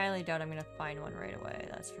mean, I highly doubt I'm gonna find one right away,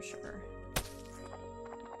 that's for sure.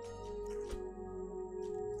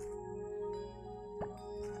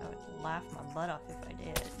 I would laugh my butt off if I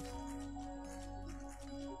did.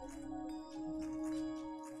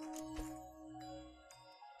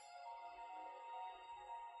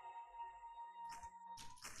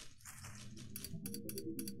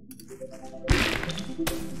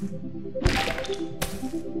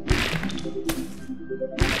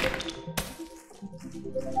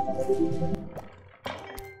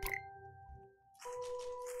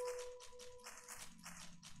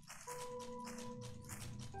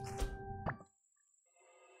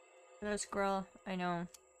 Hello, squirrel. I know. I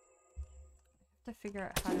have to figure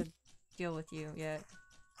out how to deal with you yet.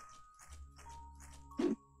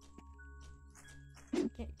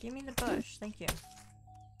 Give me the bush, thank you.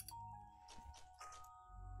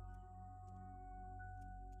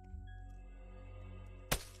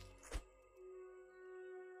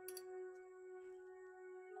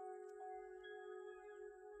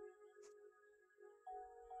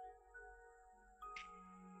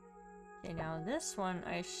 Okay, now this one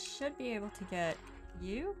I should be able to get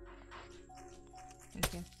you.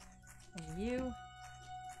 Thank you. And you.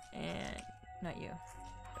 And not you.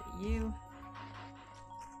 But you.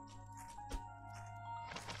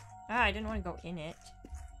 Ah, I didn't want to go in it.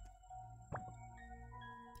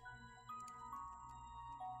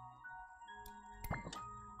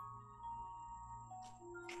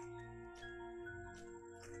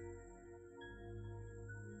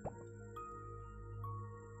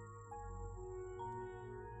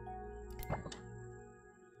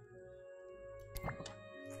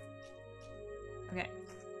 Okay.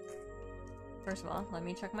 First of all, let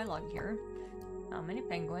me check my log here. How many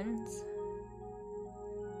penguins?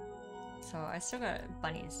 So I still got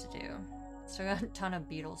bunnies to do. Still got a ton of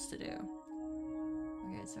beetles to do.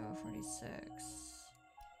 Okay, so 46.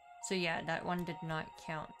 So yeah, that one did not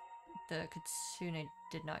count. The Kitsune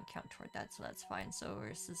did not count toward that, so that's fine. So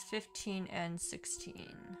this is 15 and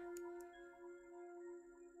 16.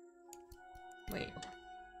 Wait.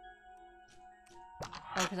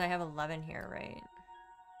 Oh, because I have 11 here, right?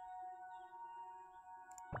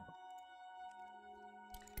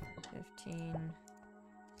 15,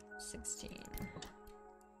 16.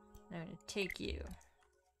 I'm gonna take you.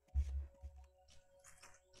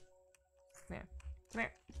 Come here. Come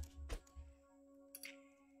here.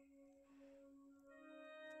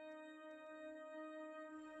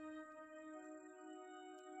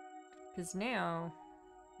 Because now,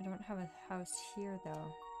 I don't have a house here,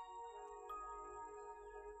 though.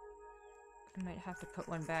 I might have to put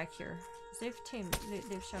one back here. They've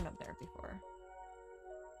shown up there before.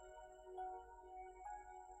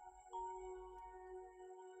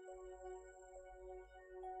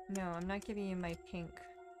 No, I'm not giving you my pink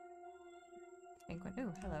one.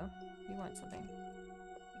 Ooh, hello. You want something.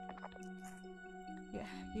 Yeah,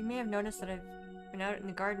 you may have noticed that I've been out in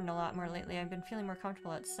the garden a lot more lately. I've been feeling more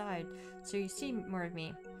comfortable outside, so you see more of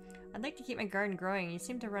me. I'd like to keep my garden growing. You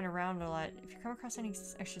seem to run around a lot. If you come across any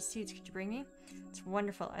extra seeds, could you bring me? It's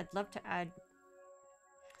wonderful. I'd love to add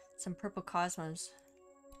some purple cosmos.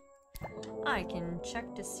 I can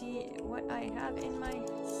check to see what I have in my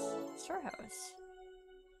storehouse.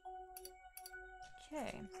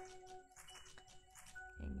 Okay.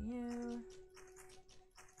 And you.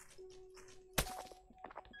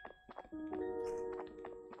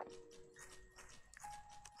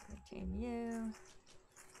 Retain you.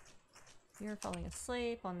 You're falling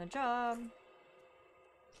asleep on the job.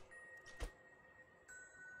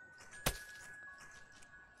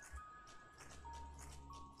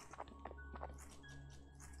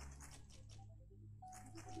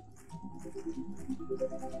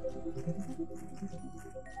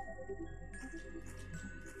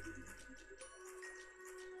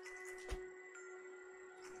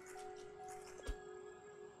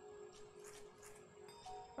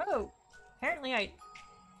 Oh, apparently I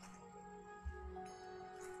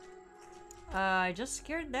just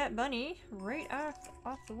scared that bunny right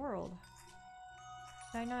off the world.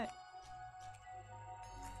 Did I not?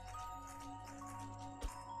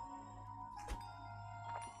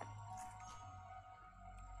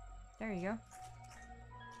 There you go.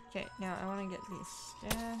 Okay, now I want to get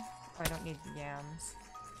these. Oh, I don't need the yams.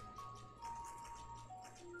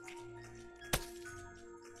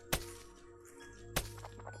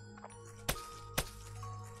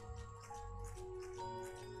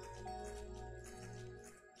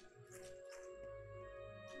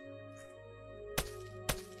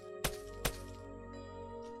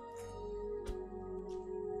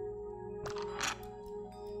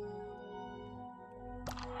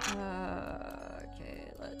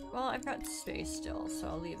 Okay, well, I've got space still, so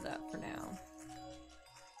I'll leave that for now.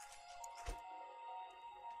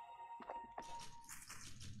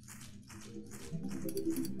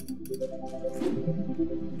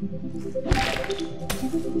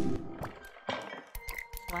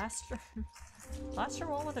 Blaster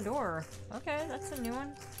wall with a door. Okay, that's a new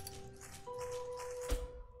one.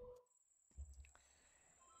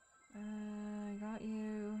 I got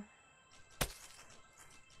you.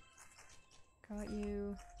 Got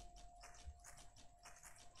you.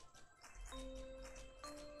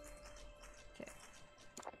 Okay.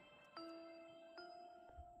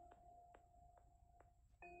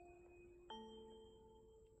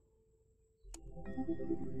 I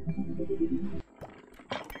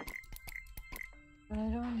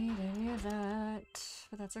don't need any of that,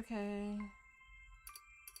 but that's okay.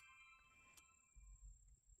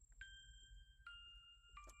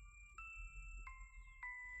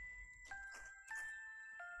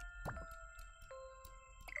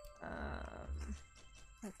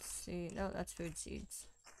 Let's see. No, that's food seeds.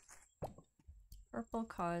 Purple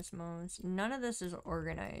cosmos. None of this is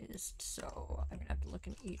organized, so I'm gonna have to look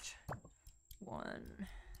in each one.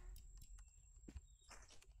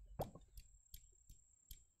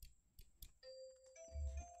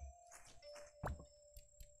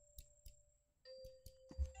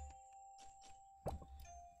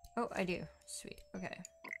 Oh, I do. Sweet. Okay.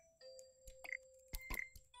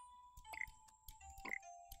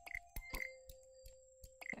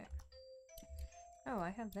 Okay. Oh,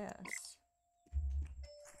 I have this.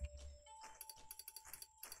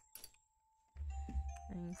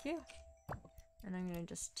 Thank you. And I'm gonna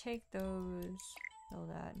just take those, fill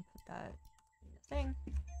that, and put that in the thing.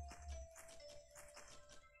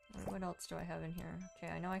 Wait, what else do I have in here?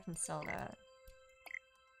 Okay, I know I can sell that.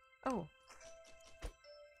 Oh!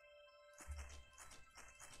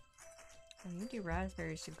 I need your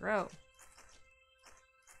raspberries to grow.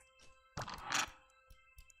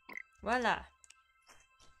 Voila!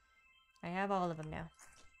 I have all of them now.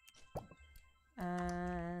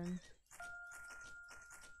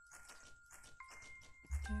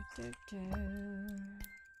 Do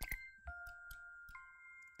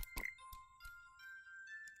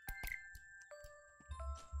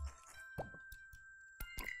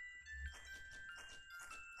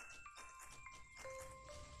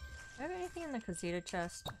I have anything in the casita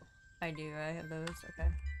chest? I do, I have those, okay.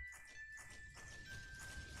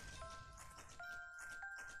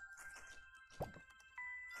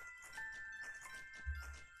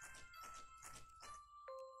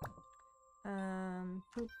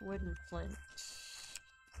 Poop, wood, and flint.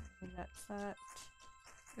 That's that.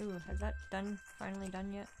 Ooh, has that finally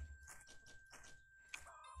done yet?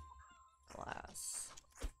 Glass.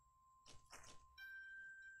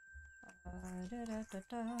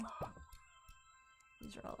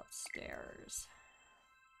 These are all upstairs.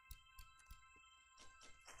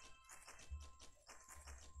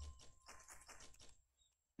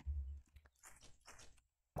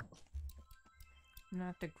 I'm gonna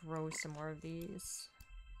have to grow some more of these.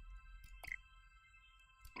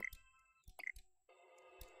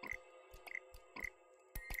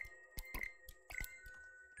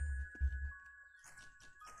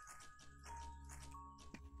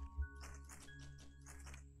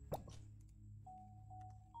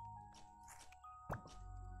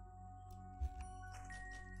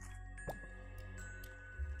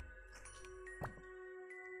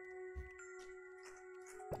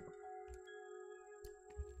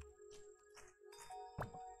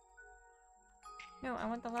 No, I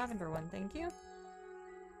want the lavender one, thank you.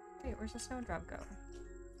 Wait, where's the snowdrop go?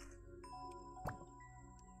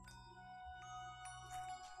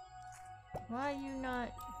 Why you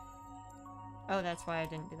not... Oh, that's why I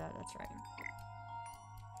didn't do that, that's right.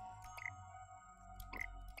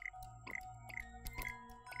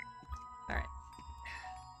 Alright.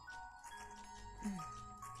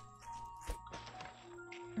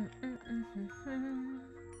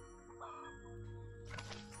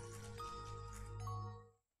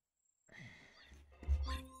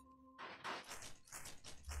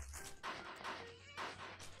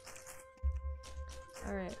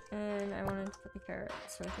 Alright, and I wanted to put the carrot,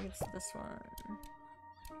 so I think it's this one.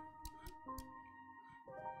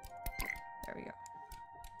 There we go.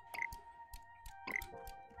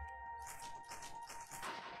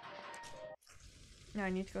 Now I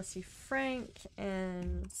need to go see Frank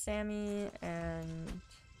and Sammy and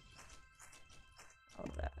all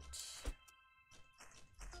of that.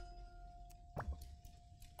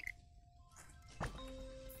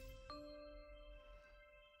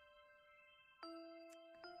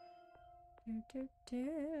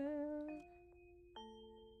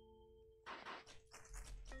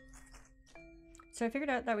 So I figured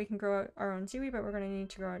out that we can grow our own seaweed, but we're going to need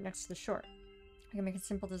to grow it next to the shore. I can make a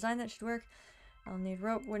simple design that should work. I'll need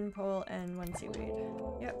rope, wooden pole, and one seaweed.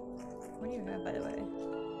 Yep. What do you have, by the way?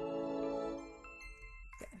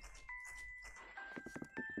 Okay.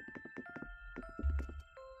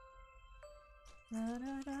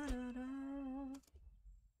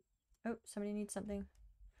 Oh, somebody needs something.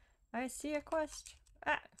 I see a quest.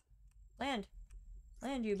 Ah! Land!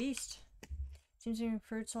 Land, you beast! Seems to be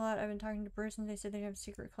fruits a lot. I've been talking to persons. They said they have a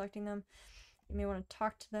secret collecting them. You may want to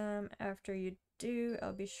talk to them. After you do,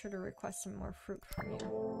 I'll be sure to request some more fruit from you.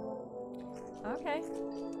 Okay.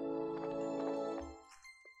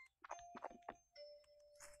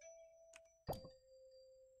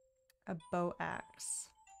 A bow axe.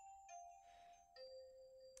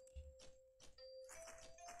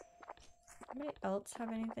 Anybody else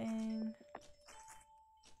have anything?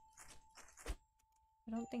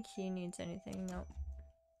 I don't think he needs anything, no.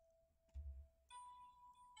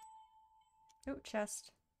 Oh,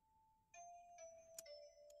 chest.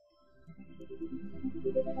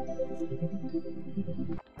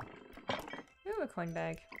 Ooh, a coin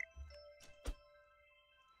bag.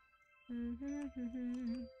 Ooh,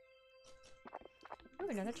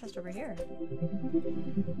 another chest over here.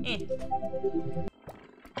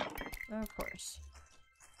 Of course.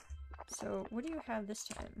 So, what do you have this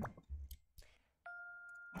time?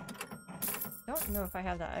 Don't know if I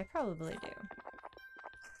have that. I probably do.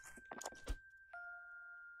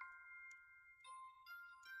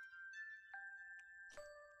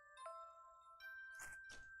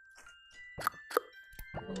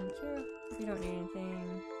 Thank you. You don't need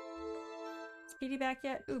anything. Is Petey back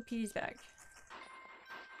yet? Ooh, Petey's back.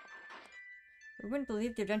 I wouldn't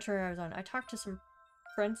believe the adventure I was on. I talked to some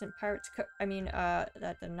friends in Pirates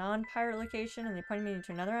at the non-pirate location, and they pointed me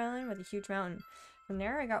to another island with a huge mountain. From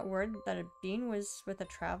there, I got word that a bean was with a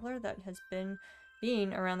traveler that has been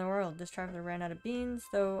bean around the world. This traveler ran out of beans,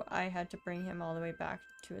 though I had to bring him all the way back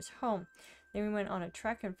to his home. Then we went on a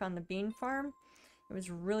trek and found the bean farm. It was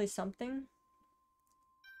really something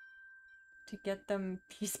to get them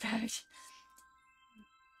peace back.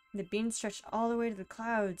 The bean stretched all the way to the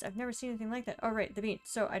clouds. I've never seen anything like that. Oh, right, the bean.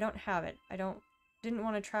 So I don't have it. Didn't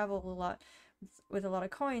want to travel a lot with a lot of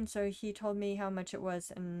coins, so he told me how much it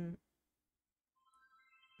was, and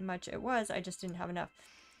I just didn't have enough.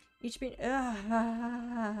 Each bean. You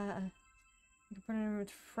can put it in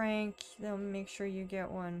with Frank. They'll make sure you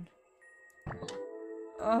get one.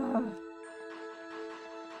 Oh.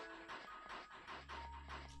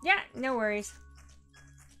 Yeah, no worries.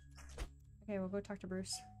 Okay, we'll go talk to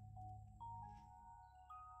Bruce.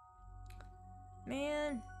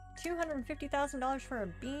 Man, $250,000 for a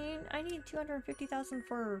bean? I need $250,000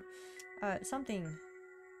 for something.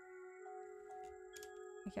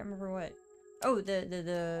 I can't remember what. Oh,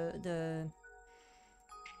 the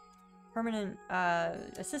permanent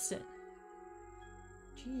assistant.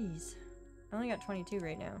 Jeez. I only got 22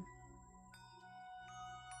 right now.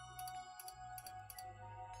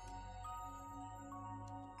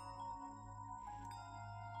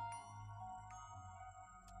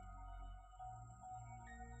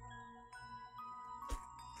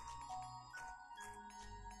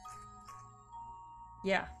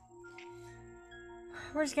 Yeah.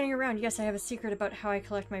 We're just getting around. Yes, I have a secret about how I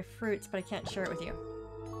collect my fruits, but I can't share it with you.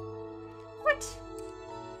 What?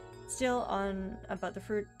 Still on about the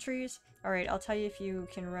fruit trees? Alright, I'll tell you if you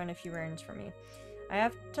can run a few errands for me. I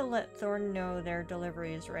have to let Thorn know their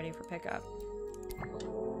delivery is ready for pickup.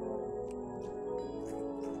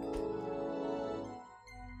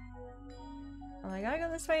 Well, I gotta go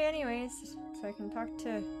this way anyways, so I can talk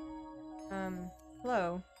to,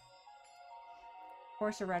 Flo.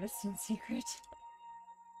 Horse a reticent secret.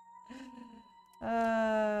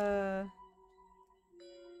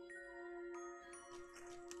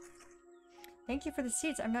 Thank you for the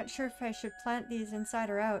seeds. I'm not sure if I should plant these inside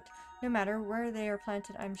or out. No matter where they are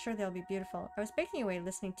planted, I'm sure they'll be beautiful. I was baking away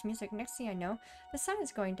listening to music. Next thing I know, the sun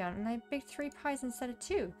is going down, and I baked 3 pies instead of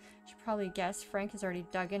 2. You should probably guess Frank has already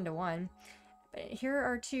dug into one. But here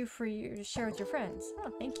are 2 for you to share with your friends. Oh,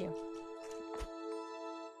 thank you.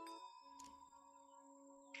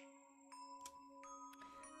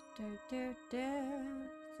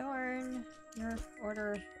 Thorn, your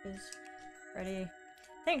order is ready.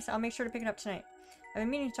 Thanks, I'll make sure to pick it up tonight. I've been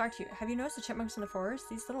meaning to talk to you. Have you noticed the chipmunks in the forest?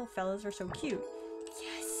 These little fellas are so cute.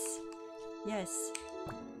 Yes! Yes.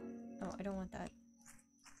 Oh, I don't want that.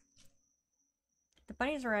 The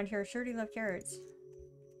bunnies around here sure do love carrots.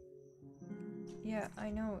 Yeah,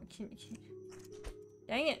 I know.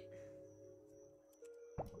 Dang it!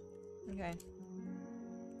 Okay.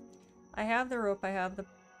 I have the rope, I have a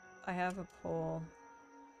pole.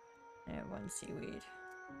 I have 1 seaweed.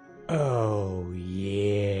 Oh,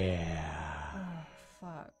 yeah. Oh,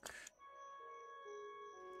 fuck.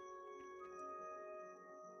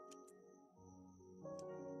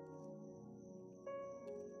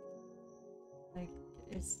 Like,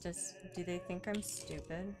 it's just... Do they think I'm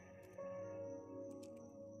stupid?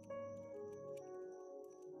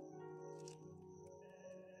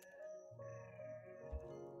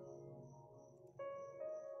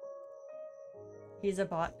 He's a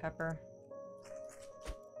bot, Pepper.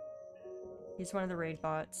 He's one of the raid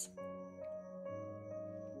bots.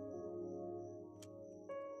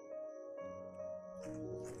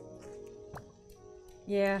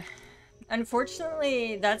 Yeah.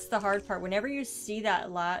 Unfortunately, that's the hard part. Whenever you see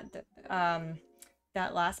that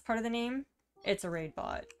that last part of the name, it's a raid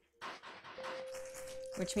bot.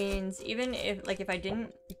 Which means even if, like, if I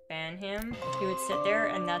didn't ban him, he would sit there,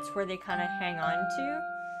 and that's where they kind of hang on to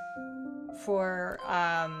for,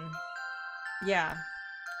 yeah,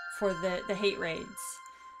 for the hate raids.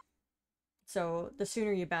 So the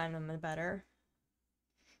sooner you ban them, the better.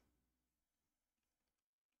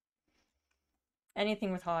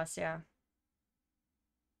 Anything with Haas, yeah.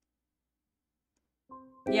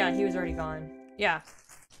 Yeah, he was already gone. Yeah.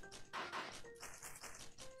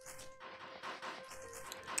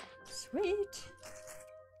 Sweet.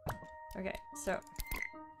 Okay, so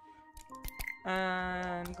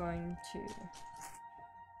I'm going to...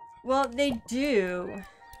 Well, they do,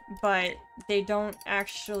 but they don't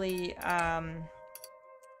actually, but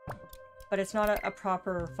it's not a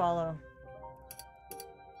proper follow.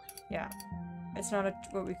 Yeah. It's not a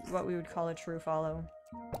what we would call a true follow.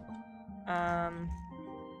 I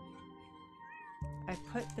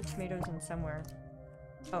put the tomatoes in somewhere.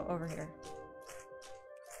 Oh, over here.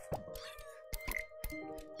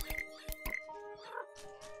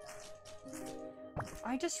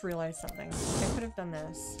 I just realized something. I could have done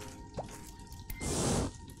this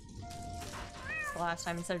the last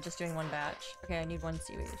time instead of just doing one batch. Okay, I need one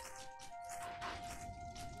seaweed.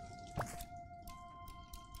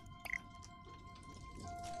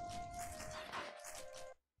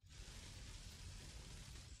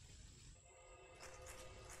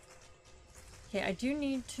 Okay, I do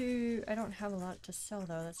need to... I don't have a lot to sell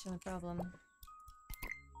though, that's the only problem.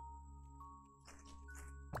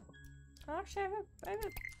 Actually, I have a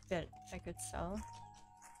bit I could sell.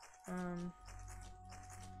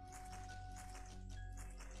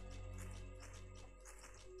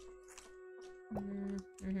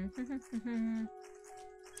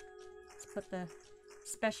 Let's put the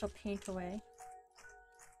special paint away.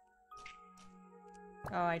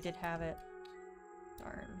 Oh, I did have it.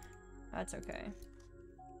 Darn. That's okay.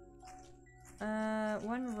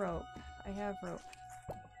 One rope. I have rope.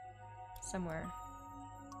 Somewhere.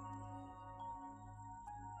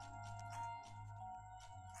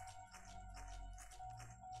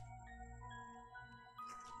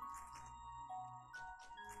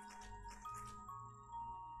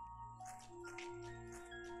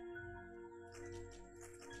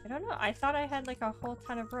 I don't know. I thought I had like a whole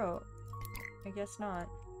ton of rope. I guess not.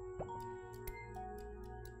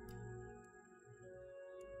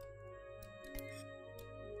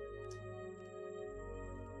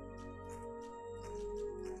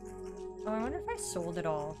 Oh, I wonder if I sold it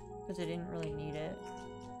all, because I didn't really need it.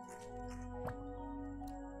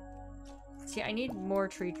 See, I need more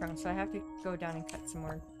tree trunks, so I have to go down and cut some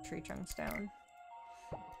more tree trunks down.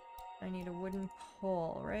 I need a wooden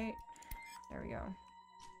pole, right? There we go.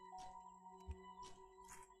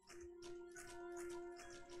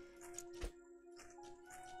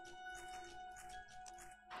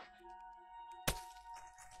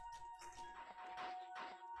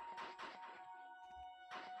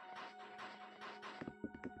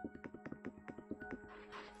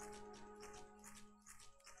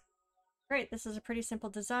 Great, this is a pretty simple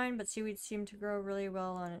design, but seaweeds seem to grow really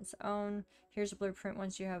well on its own. Here's a blueprint.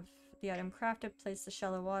 Once you have the item crafted, place the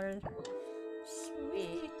shallow water.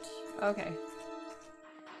 Sweet. Okay.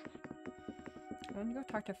 I'm gonna go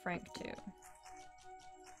talk to Frank too.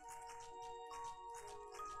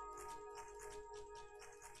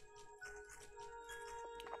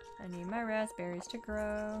 I need my raspberries to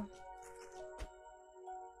grow.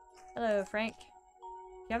 Hello, Frank.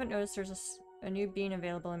 If you haven't noticed, there's a new bean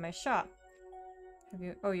available in my shop. Have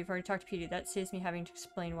you? Oh, you've already talked to Petey. That saves me having to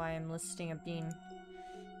explain why I'm listing a bean.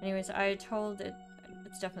 Anyways, I told it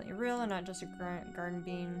it's definitely real and not just a garden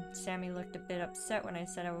bean. Sammy looked a bit upset when I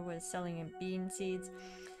said I was selling him bean seeds,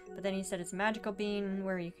 but then he said it's a magical bean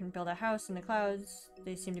where you can build a house in the clouds.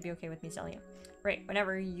 They seem to be okay with me selling it. Right,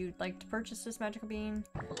 whenever you'd like to purchase this magical bean.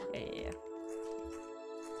 Yeah.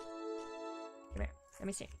 Come here. Let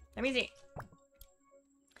me see. Let me see.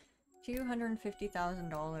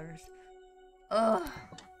 $250,000. Ugh.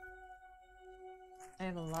 I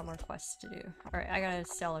have a lot more quests to do. Alright, I gotta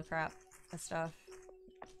sell a crap of stuff.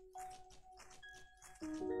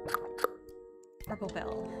 Purple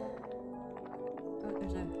bell. Oh,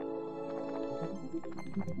 there's a...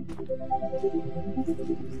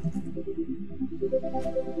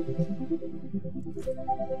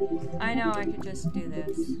 I know, I could just do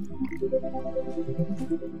this.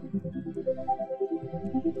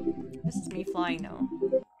 This is me flying though.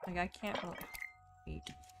 Like, I can't really... Wait.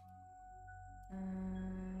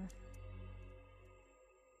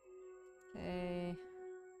 Okay.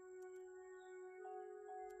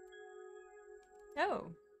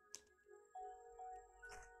 Oh.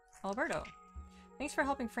 Alberto. Thanks for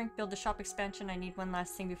helping Frank build the shop expansion. I need one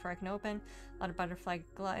last thing before I can open. A lot of butterfly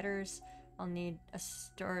gliders. I'll need a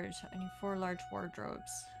storage. I need 4 large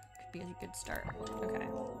wardrobes. Could be a good start. Okay.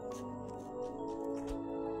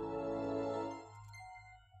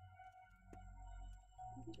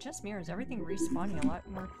 Just mirrors. Everything respawning a lot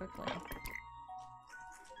more quickly.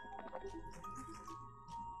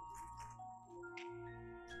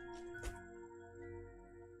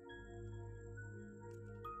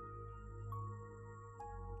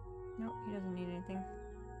 Nope, he doesn't need anything.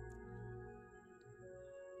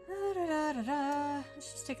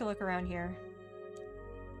 Let's just take a look around here.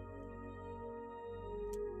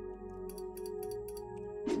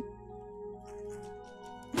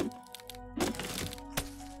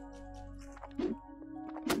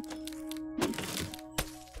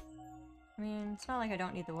 I mean, it's not like I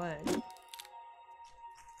don't need the wood.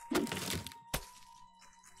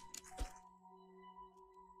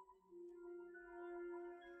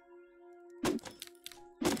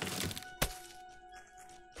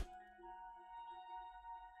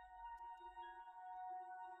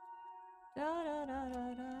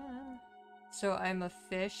 So I'm a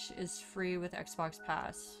Fish is free with Xbox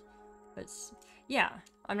Pass. But yeah,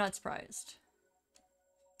 I'm not surprised.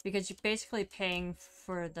 Because you're basically paying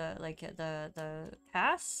for the the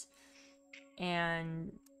pass,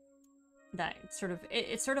 and that sort of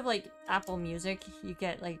it's sort of like Apple Music. You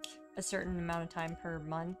get like a certain amount of time per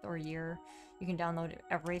month or year. You can download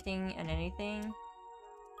everything and anything.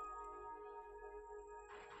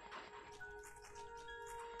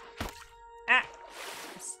 Ah!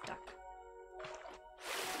 I'm stuck.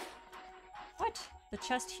 What? The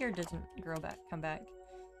chest here doesn't come back.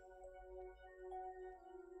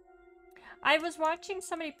 I was watching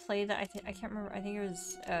somebody play that. I can't remember. I think it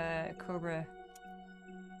was Cobra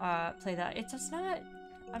play that. It does not.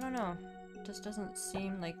 I don't know. It just doesn't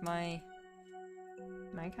seem like my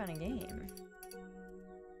kind of game.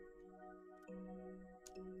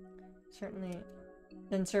 Certainly.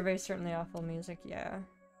 Then survey certainly awful music. Yeah.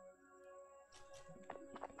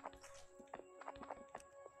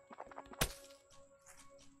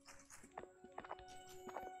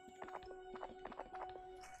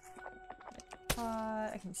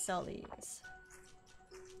 I can sell these.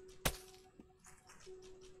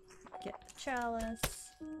 Get the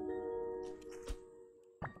chalice.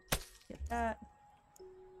 Get that.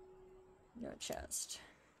 No chest.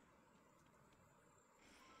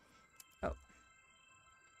 Oh.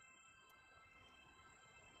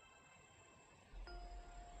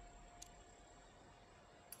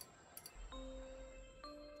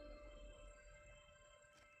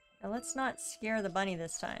 Now let's not scare the bunny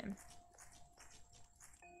this time.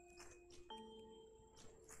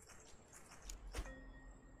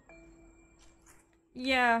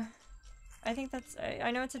 Yeah, I think that's, I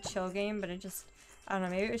know it's a chill game, but it just, I don't know,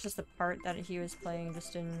 maybe it was just the part that he was playing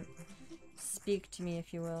just didn't speak to me,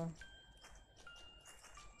 if you will.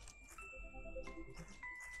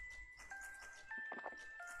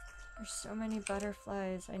 There's so many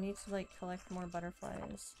butterflies. I need to, like, collect more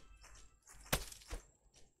butterflies.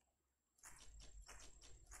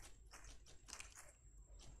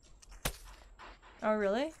 Oh,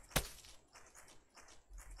 really?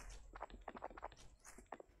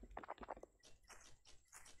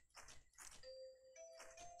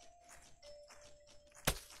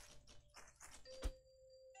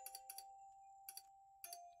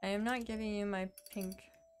 I am not giving you my pink.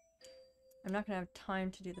 I'm not gonna have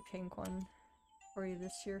time to do the pink one for you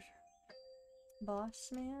this year, boss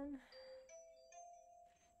man.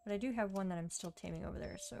 But I do have one that I'm still taming over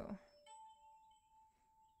there, so.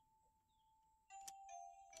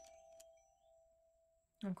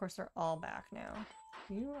 And of course, they're all back now.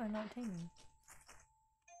 You are not taming.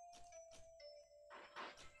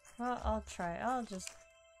 Well, I'll try.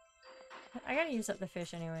 I gotta use up the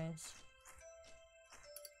fish anyways.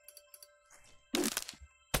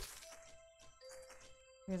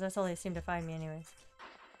 Because that's all they seem to find me anyways.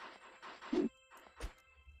 Ouch.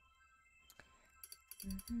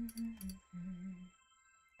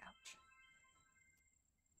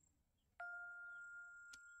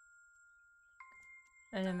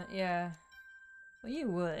 And yeah. Well, you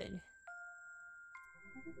would.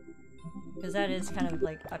 Because that is kind of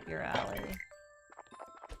like up your alley.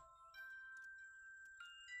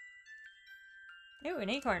 Ooh, an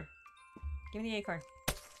acorn. Give me the acorn.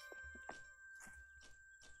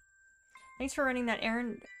 Thanks for running that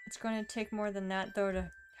errand. It's going to take more than that, though,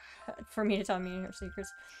 for me to tell me your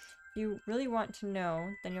secrets. If you really want to know,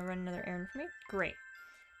 then you'll run another errand for me? Great.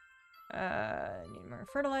 Need more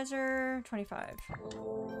fertilizer. 25.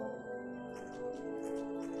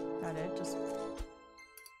 Got it. Just...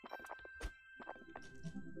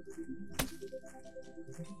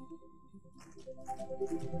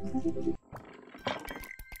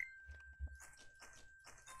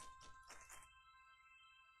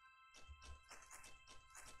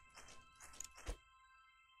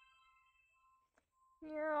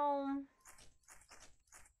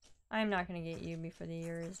 I'm not gonna get you before the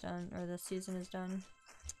year is done, or the season is done.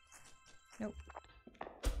 Nope.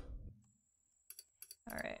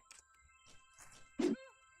 Alright.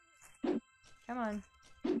 Come on.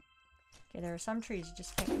 Okay, there are some trees you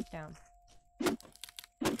just can't get down.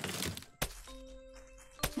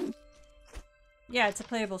 Yeah, it's a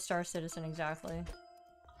playable Star Citizen, exactly.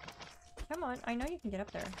 Come on, I know you can get up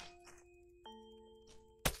there.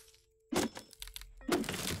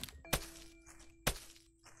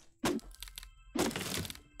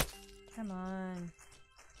 Come on.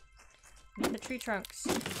 Get the tree trunks.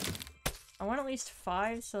 I want at least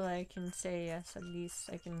 5 so that I can say yes, at least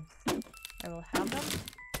I will have them.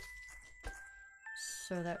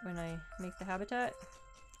 So that when I make the habitat,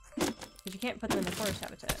 because you can't put them in the forest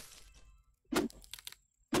habitat. I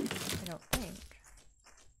don't think.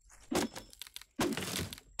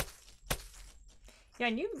 Yeah,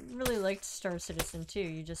 and you really liked Star Citizen too,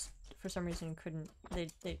 you just, for some reason, couldn't,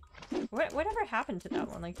 whatever happened to that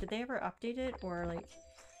one? Like, did they ever update it, or like...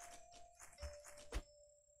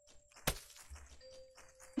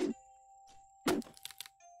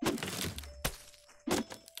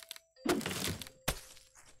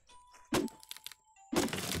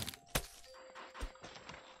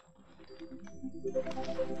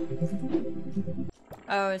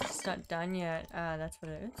 Oh, it's just not done yet. That's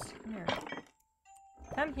what it is. Come here.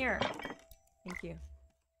 Come here. Thank you.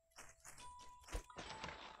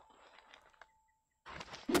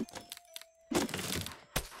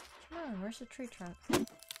 Come on, where's the tree trunk?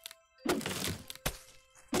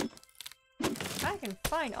 I can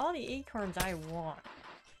find all the acorns I want.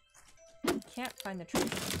 Can't find the tree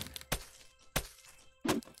trunk.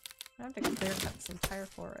 I have to clear cut this entire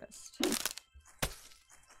forest.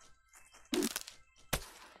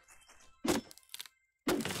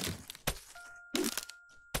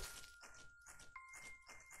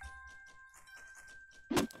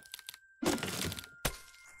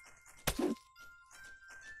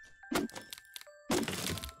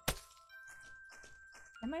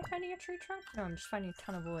 Am I finding a tree trunk? No, I'm just finding a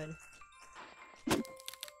ton of wood.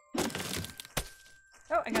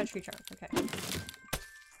 Oh, I got a tree trunk. Okay.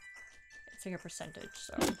 It's like a percentage,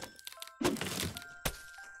 so.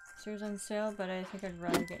 Series on sale, but I think I'd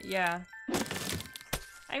rather get... Yeah.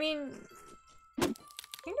 I mean...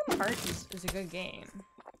 Kingdom Hearts is a good game.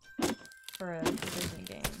 For a Disney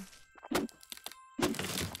game.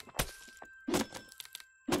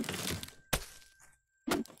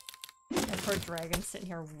 And poor dragon sitting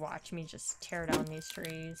here watch me just tear down these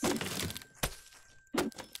trees. I'm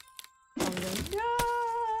like, no!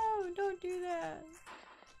 Don't do that!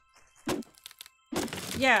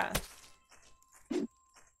 Yeah.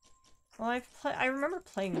 Well, I remember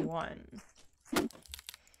playing one.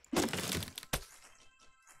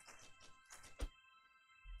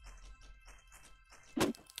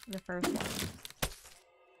 The first one.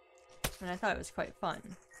 And I thought it was quite fun.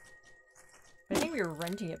 But I think we were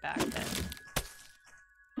renting it back then.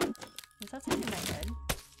 Is that something in my head?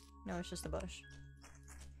 No, it's just a bush.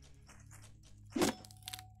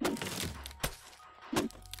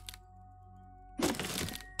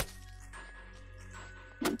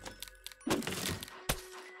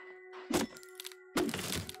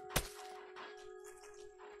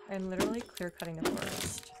 I'm literally clear-cutting the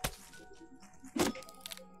forest.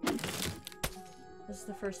 This is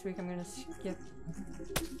the first week I'm gonna skip.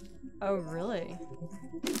 Oh, really?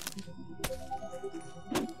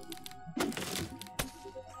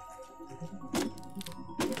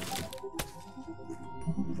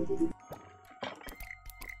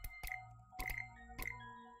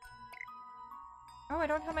 Oh, I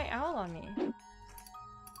don't have my owl on me.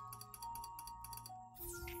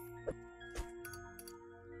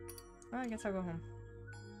 Oh, I guess I'll go home.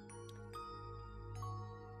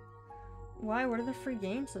 Why? What are the free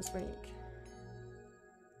games this week?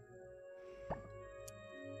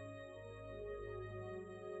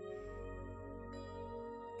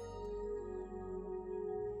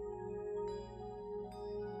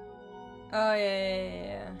 Oh,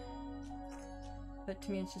 yeah. But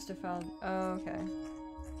to me it's just a file. Oh, okay.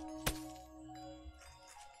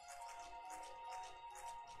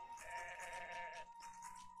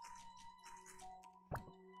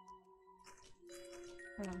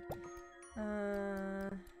 Hold on.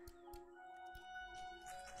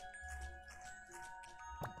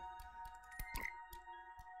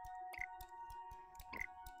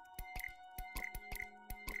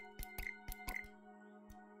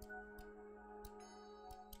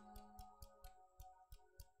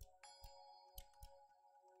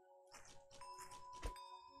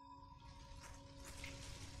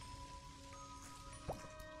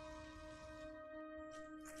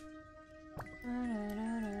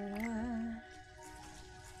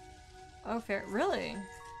 Oh, fair. Really?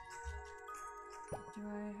 Do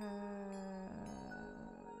I have...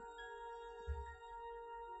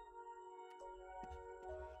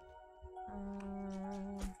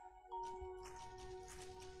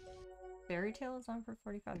 Fairy Tale is on for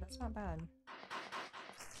 45. That's not bad.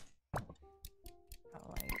 Oh,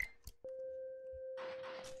 like...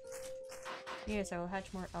 Yes, I will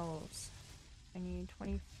hatch more elves. I need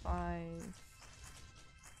 25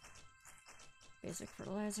 basic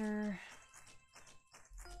fertilizer.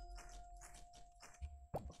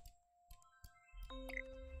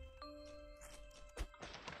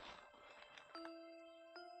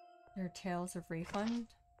 There are tales of refund?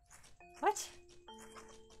 What?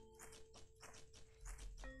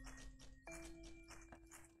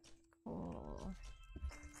 Cool.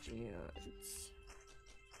 Geodes.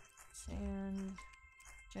 Sand.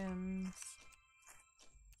 Gems.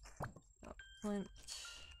 Oh, flint.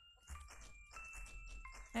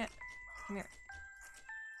 Eh, come here.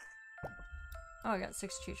 Oh, I got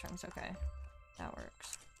 6 tree trunks, okay. That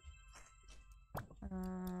works.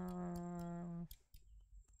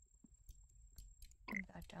 Put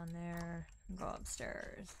that down there. Go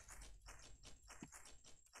upstairs.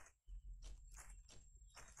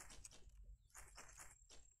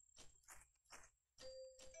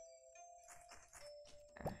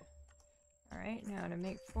 Alright, now to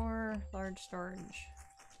make 4 large storage.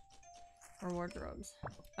 Or wardrobes.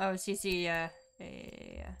 Oh, CC,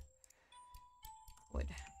 wood.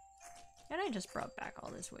 And I just brought back all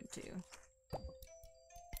this wood too.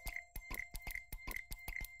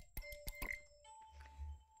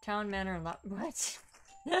 Town, manor, lot. What?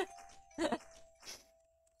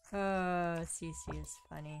 CC is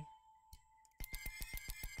funny.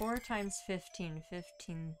 4 times 15,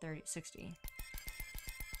 15, 30, 60.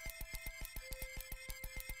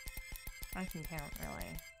 I can count,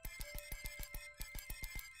 really.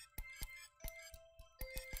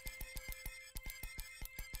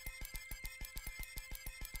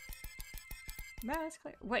 No, that's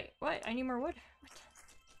clear. Wait, what? I need more wood? What?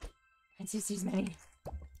 And CC's many.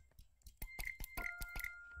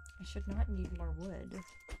 I should not need more wood.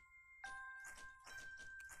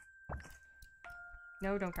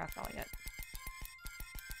 No, don't craft all yet.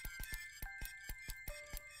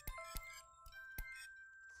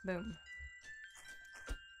 Boom.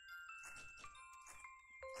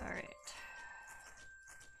 Alright.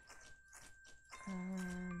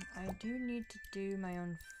 I do need to do my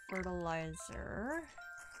own fertilizer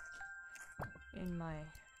in my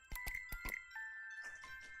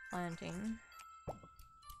planting.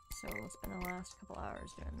 So we'll spend the last couple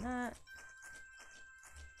hours doing that.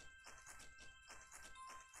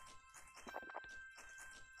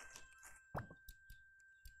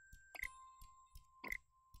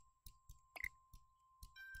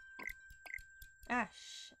 Ah,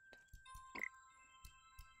 shit.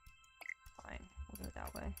 Fine, we'll do it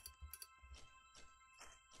that way.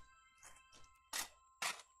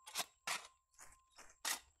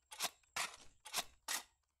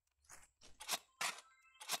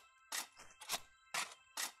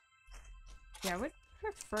 Yeah, I would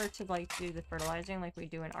prefer to like do the fertilizing like we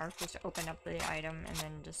do in ARK, just to open up the item and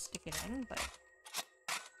then just stick it in, but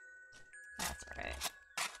that's alright.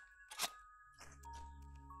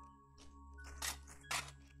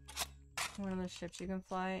 One of the ships you can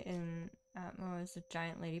fly in Atmo is a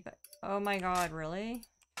giant lady, but oh my god, really?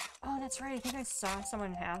 Oh, that's right, I think I saw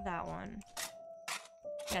someone have that one.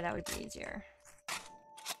 Yeah, that would be easier.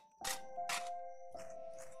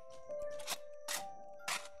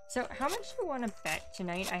 So, how much do you want to bet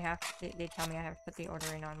tonight I have to, they tell me I have to put the order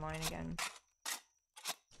in online again?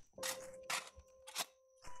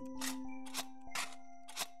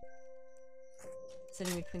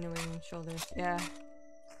 Sitting between the wing and shoulders, yeah.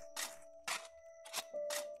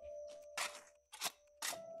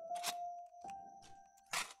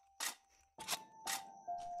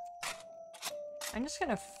 I'm just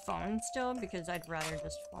gonna phone still because I'd rather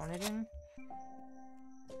just phone it in.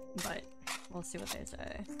 But we'll see what they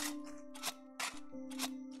say.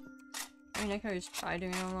 I mean, I could always try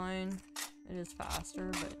doing it online. It is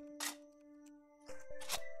faster, but...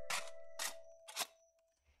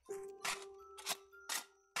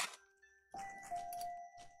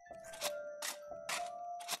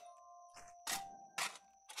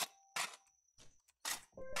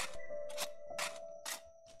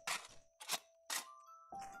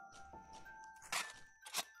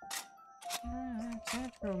 I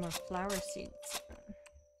can't grow more flower seeds.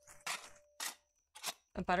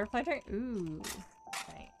 A butterfly drink? Ooh.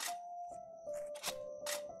 Right.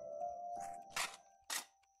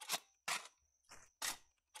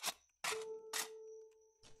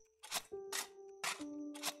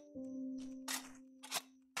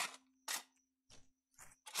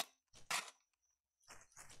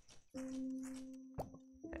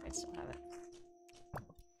 Okay, I still have it.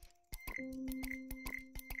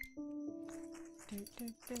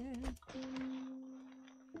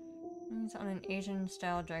 It's on an Asian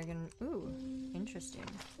style dragon. Ooh, interesting.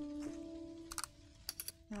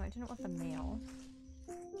 No, I didn't want the male.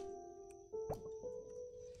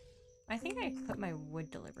 I think I put my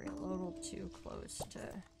wood delivery a little too close to...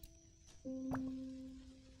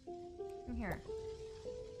 Come here.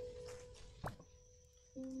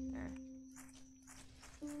 There.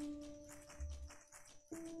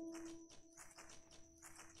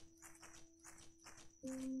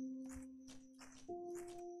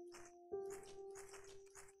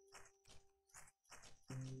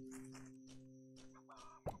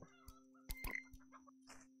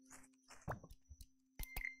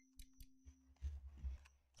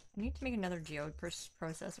 I need to make another geode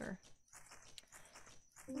processor.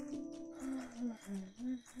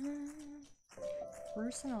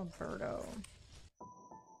 Bruce and Alberto.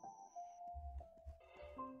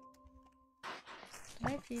 Did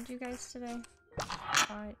I feed you guys today?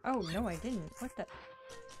 Oh, no, I didn't. What the?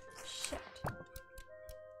 Shit.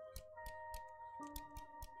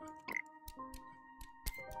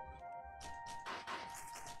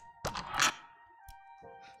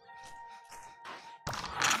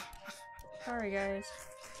 Sorry, guys.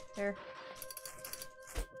 There.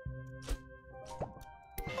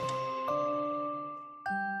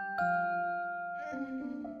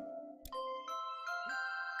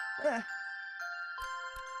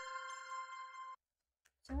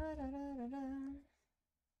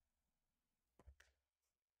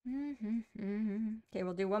 Okay,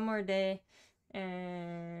 we'll do one more day,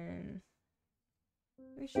 and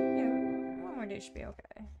we should one more day should be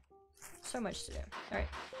okay. So much to do. All right.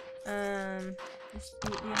 You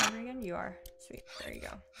hungry again? You are. Sweet. There you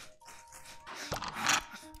go.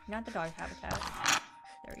 Not the dog habitat.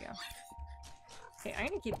 There we go. Okay, I'm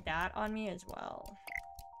gonna keep that on me as well.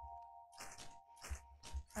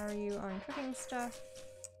 How are you on cooking stuff?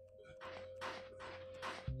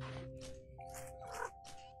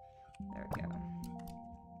 There we go.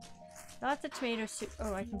 Lots of tomato soup.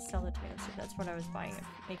 Oh, I can sell the tomato soup. That's what I was buying it,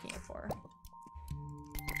 making it for.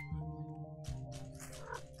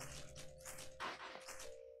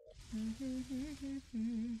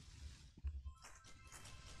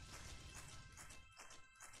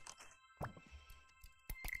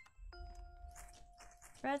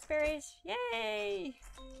 Raspberries! Yay!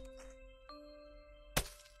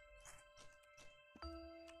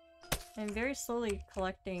 I'm very slowly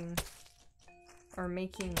collecting or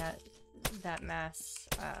making that mass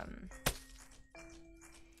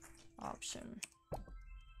option.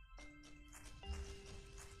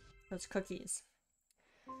 Those cookies.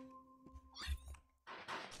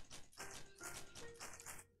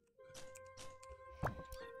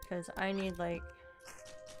 Because I need like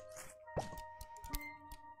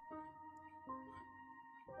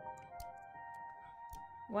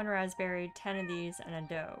one raspberry, 10 of these, and a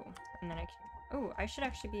dough. And then I can... Oh, I should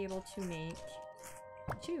actually be able to make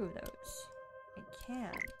 2 of those. I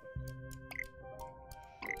can.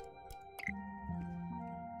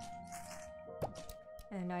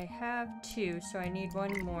 And I have 2, so I need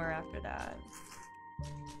 1 more after that.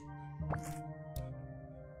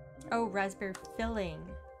 Oh, raspberry filling.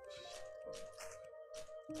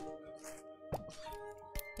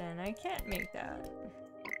 Then I can't make that.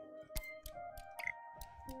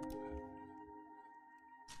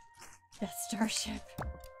 That starship.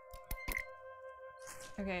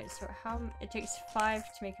 Okay, so it takes 5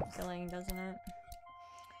 to make a filling, doesn't it?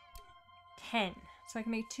 10. So I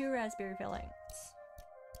can make 2 raspberry fillings.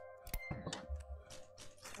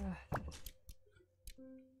 Ugh.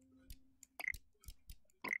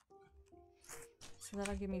 So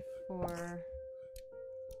that'll give me 4.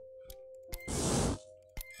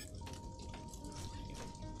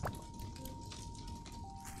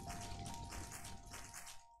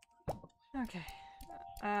 Okay.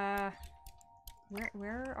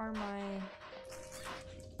 Where are my...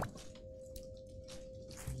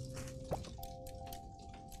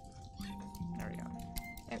 There we go.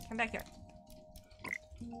 Hey, come back here.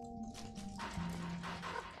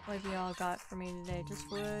 What have you all got for me today? Just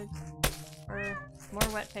wood? Or more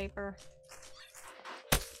wet paper?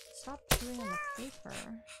 Stop chewing on the paper.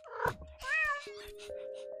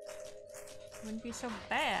 Wouldn't be so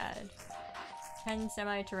bad. 10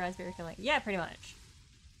 semi to raspberry filling. Yeah, pretty much.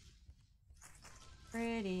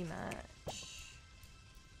 Pretty much.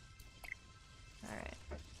 Alright.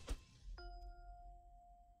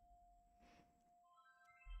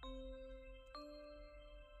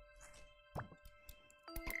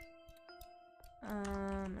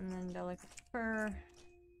 And then delicate fur.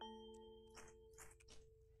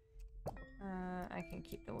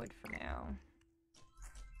 keep the wood for now.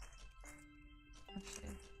 Actually.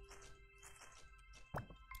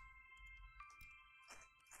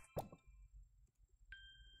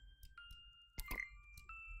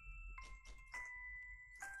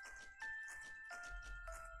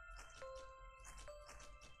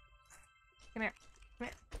 Come here. Come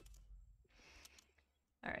here.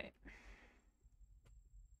 Alright.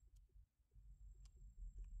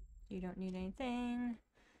 You don't need anything.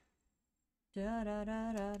 Da da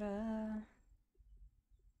da da da.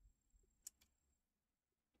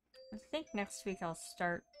 I think next week I'll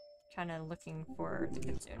start kind of looking for the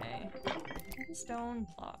Kitsune. Stone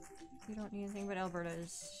block. You don't need anything but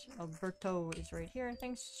Alberto is right here.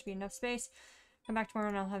 Thanks. Should be enough space. Come back tomorrow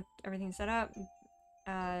and I'll have everything set up.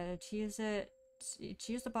 To use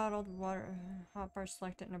the bottled water hotbar,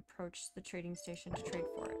 select it and approach the trading station to trade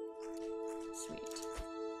for it. Sweet.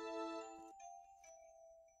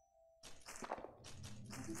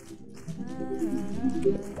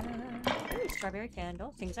 Ooh, strawberry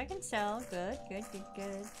candle. Things I can sell. Good, good, good,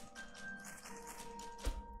 good.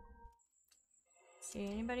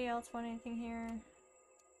 See, anybody else want anything here?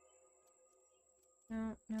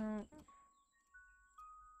 No, no.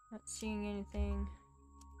 Not seeing anything.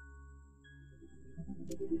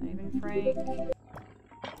 Not even Frank.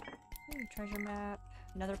 Ooh, treasure map.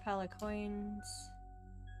 Another pile of coins.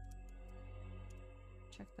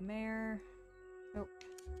 Check the mayor. Nope.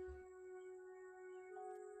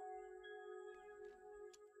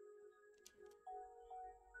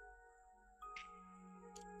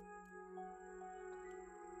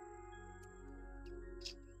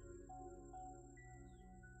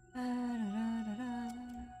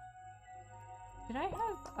 Did I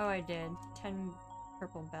have? Oh, I did. 10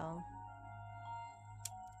 purple bell.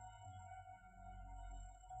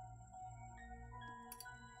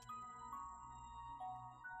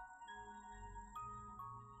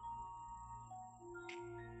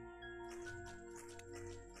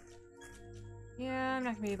 Yeah, I'm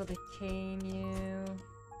not gonna be able to tame you.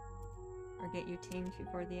 Or get you tamed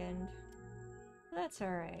before the end. That's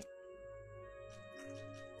alright.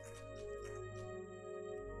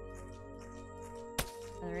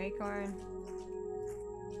 Another acorn.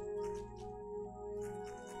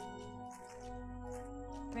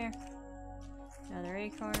 Come here. Another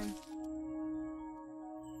acorn.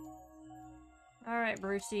 Alright,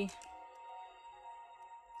 Brucey.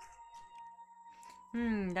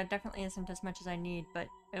 That definitely isn't as much as I need, but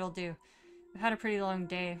it'll do. I've had a pretty long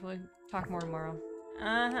day. We'll talk more tomorrow.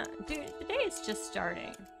 Dude, the day is just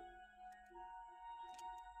starting.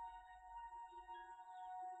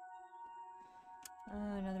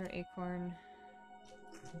 Another acorn.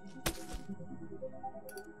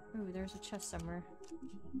 Ooh, there's a chest somewhere.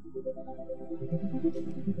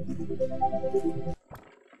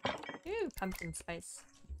 Ooh, pumpkin spice.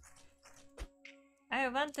 I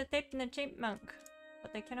want to tame the chipmunk,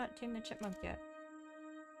 but they cannot tame the chipmunk yet.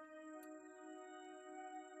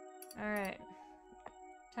 Alright.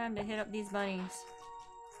 Time to hit up these bunnies.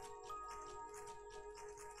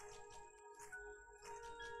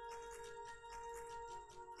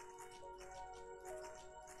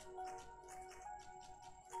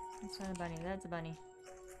 That's not a bunny, that's a bunny.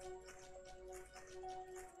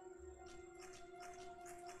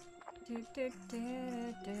 Come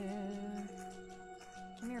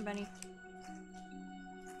here, bunny.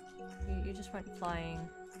 You just went flying.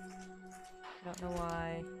 I don't know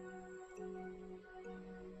why.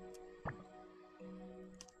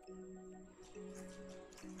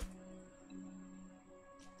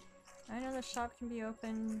 I know the shop can be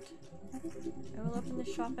opened. I will open the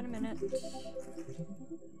shop in a minute.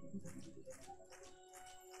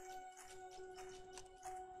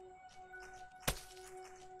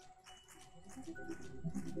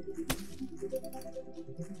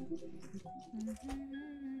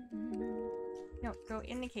 No, go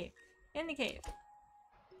in the cave. In the cave.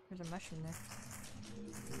 There's a mushroom there.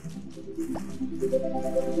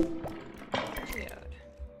 Geode.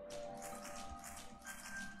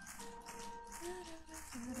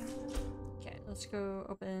 Okay, let's go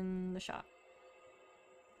open the shop.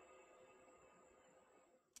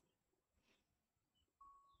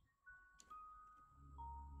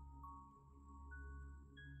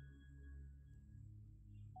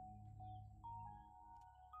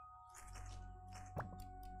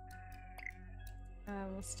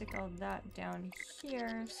 We'll stick all that down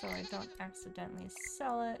here so I don't accidentally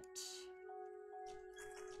sell it.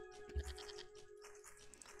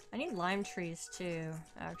 I need lime trees too,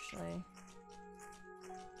 actually.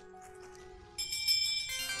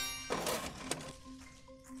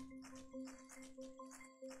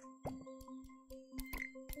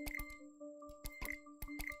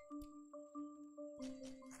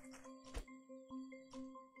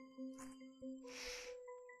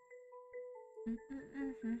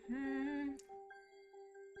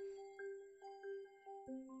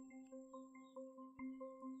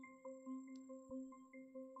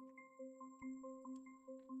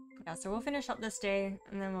 Yeah, so we'll finish up this day,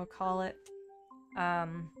 and then we'll call it.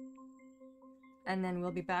 And then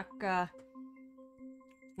we'll be back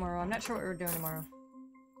tomorrow. I'm not sure what we're doing tomorrow.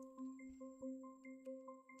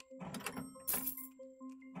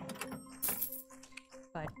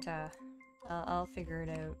 But I'll figure it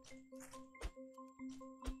out.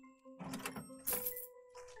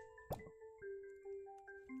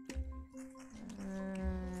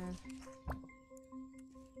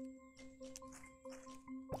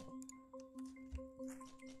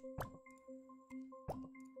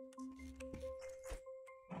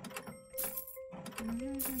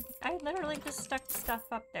 I literally just stuck stuff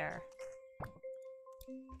up there.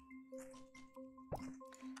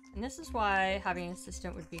 And this is why having an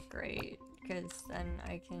assistant would be great, because then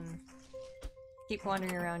I can keep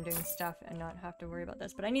wandering around doing stuff and not have to worry about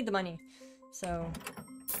this. But I need the money, so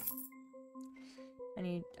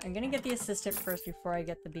I'm gonna get the assistant first before I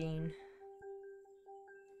get the bean.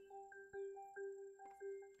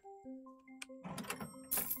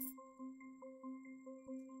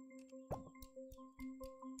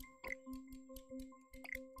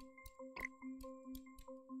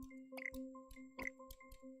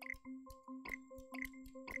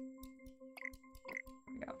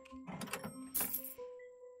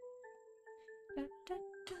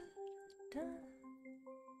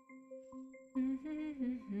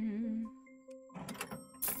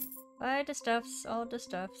 Buy the stuffs, all the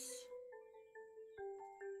stuffs.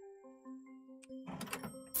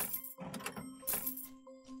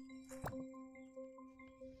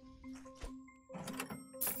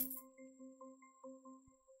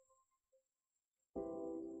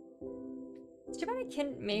 It's too bad I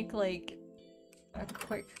can't make like a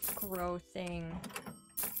quick grow thing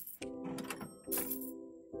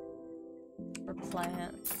for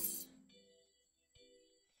plants.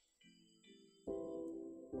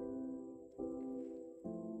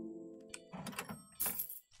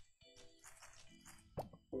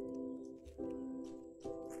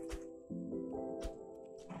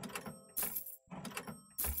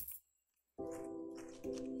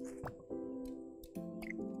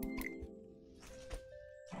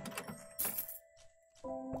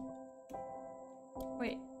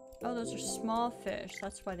 Wait, oh, those are small fish.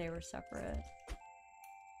 That's why they were separate.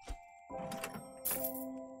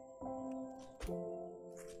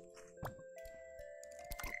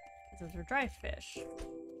 Those are dry fish.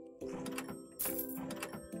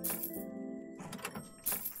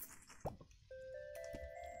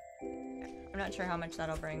 I'm not sure how much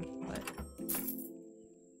that'll bring, but...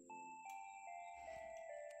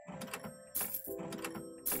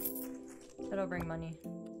 that'll bring money.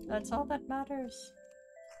 That's all that matters.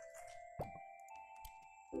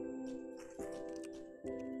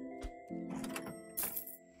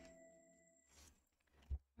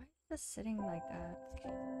 Why is this sitting like that?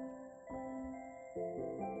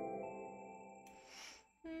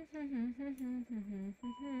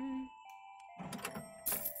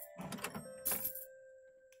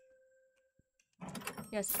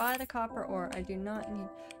 Yes, buy the copper ore. I do not need...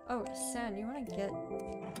 Oh, Sen, you want to get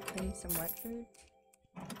him some wet food?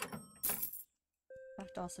 I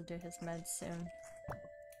have to also do his meds soon.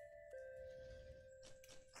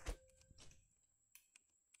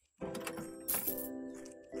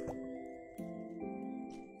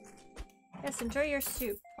 Yes, enjoy your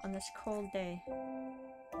soup on this cold day.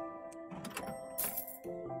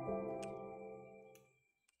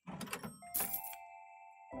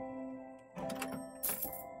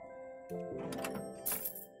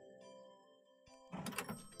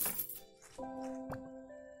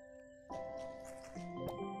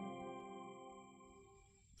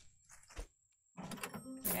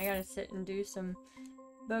 I gotta sit and do some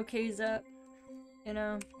bouquets up, you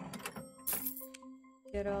know,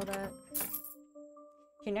 get all that.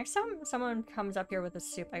 Okay, next time someone comes up here with a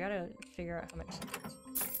soup, I gotta figure out how much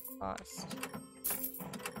it costs.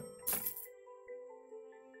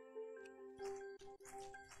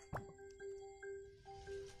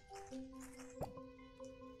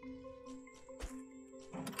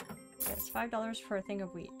 It's $5 for a thing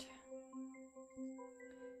of wheat.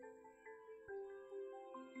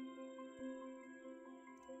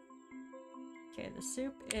 Okay, the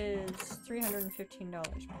soup is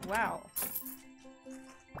 $315. Wow.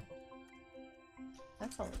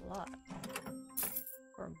 That's a lot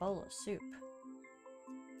for a bowl of soup.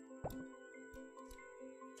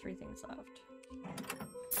 3 things left.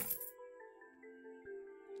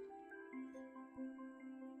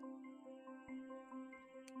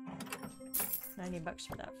 $90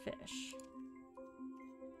 for that fish.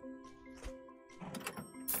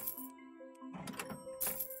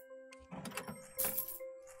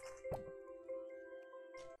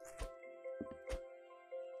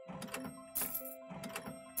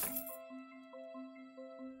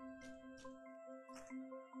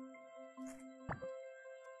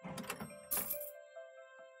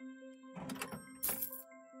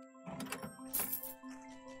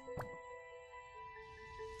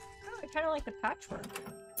 kind of like the patchwork.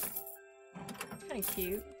 It's kind of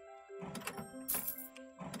cute.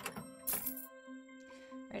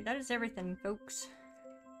 Alright, that is everything, folks.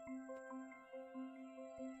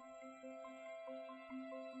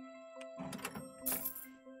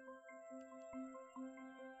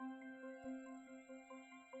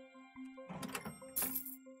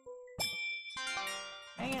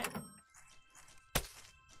 Dang it.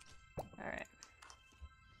 Alright.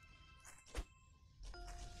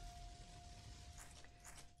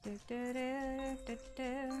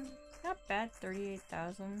 Not bad,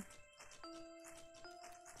 38,000.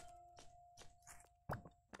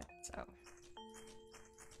 So.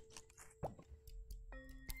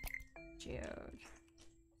 Geode.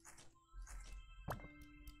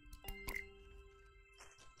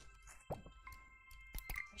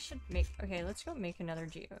 I should make, okay, let's go make another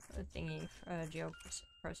geo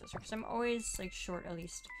processor, because I'm always like short at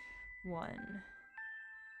least one.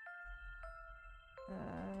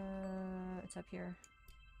 It's up here.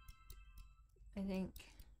 I think.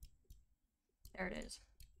 There it is.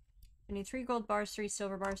 I need 3 gold bars, 3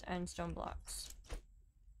 silver bars, and stone blocks.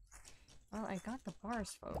 Well, I got the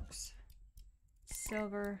bars, folks.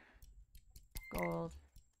 Silver, gold.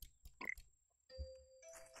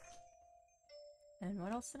 And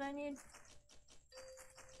what else did I need?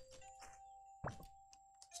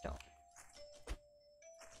 Stone.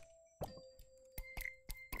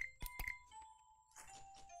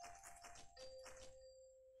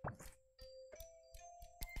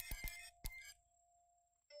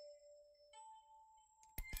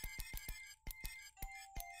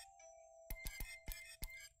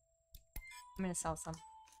 I'm gonna sell some.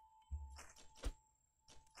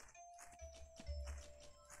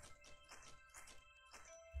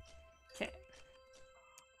 Okay.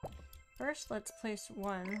 First, let's place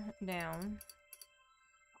one down.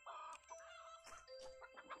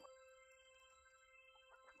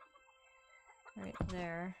 Right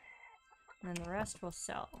there. And then the rest we'll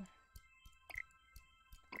sell.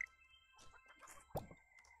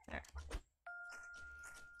 There.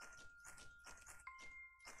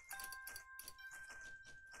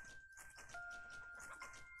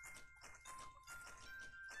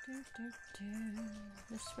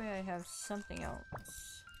 This way I have something else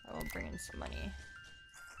that will bring in some money.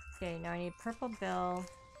 Okay, now I need purple bill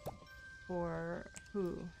for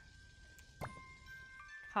who?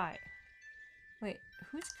 Kai. Wait,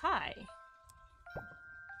 who's Kai?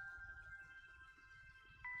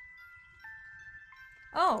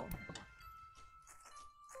 Oh!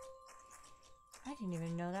 I didn't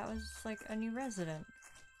even know that was like a new resident.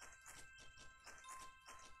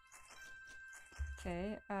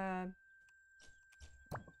 Okay, I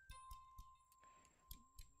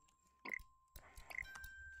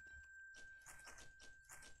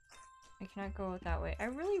cannot go that way. I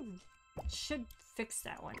really should fix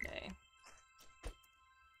that one day.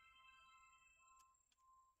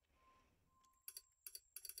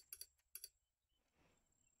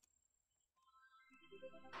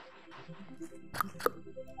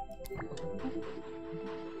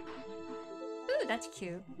 Ooh, that's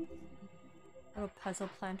cute. Little puzzle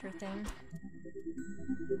planter thing.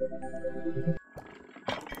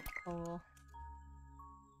 Cool.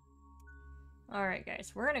 Alright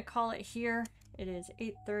guys, we're gonna call it here. It is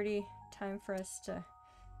 8:30. Time for us to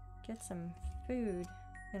get some food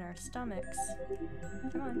in our stomachs.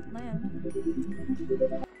 Come on, land.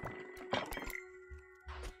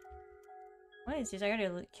 What is this? I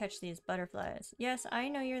gotta catch these butterflies. Yes, I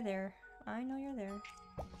know you're there. I know you're there.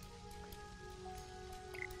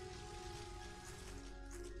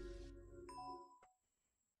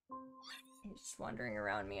 He's just wandering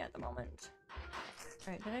around me at the moment.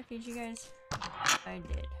 Alright, did I feed you guys? I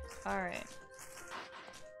did. Alright.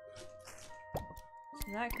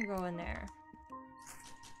 So that can go in there.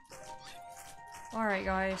 Alright,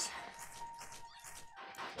 guys.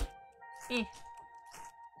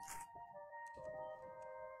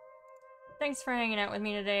 Thanks for hanging out with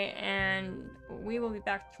me today, and we will be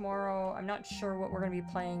back tomorrow. I'm not sure what we're going to be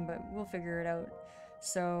playing, but we'll figure it out.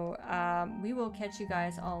 So, we will catch you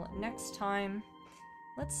guys all next time.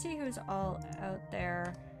 Let's see who's all out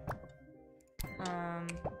there. I don't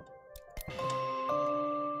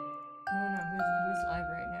know who's live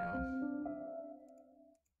right now.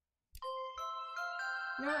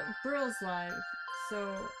 You know what? Brill's live. So,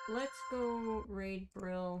 let's go raid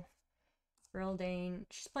Brill. Brill Dane.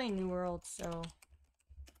 She's playing New World, so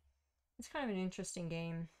it's kind of an interesting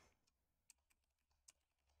game.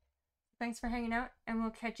 Thanks for hanging out, and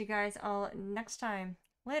we'll catch you guys all next time.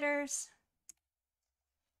 Laters!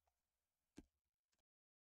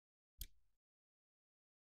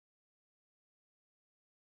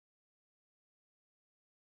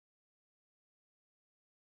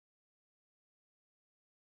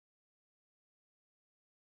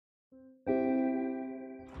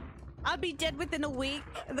 I'd be dead within a week.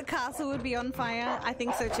 The castle would be on fire. I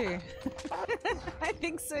think so too. I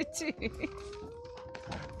think so too.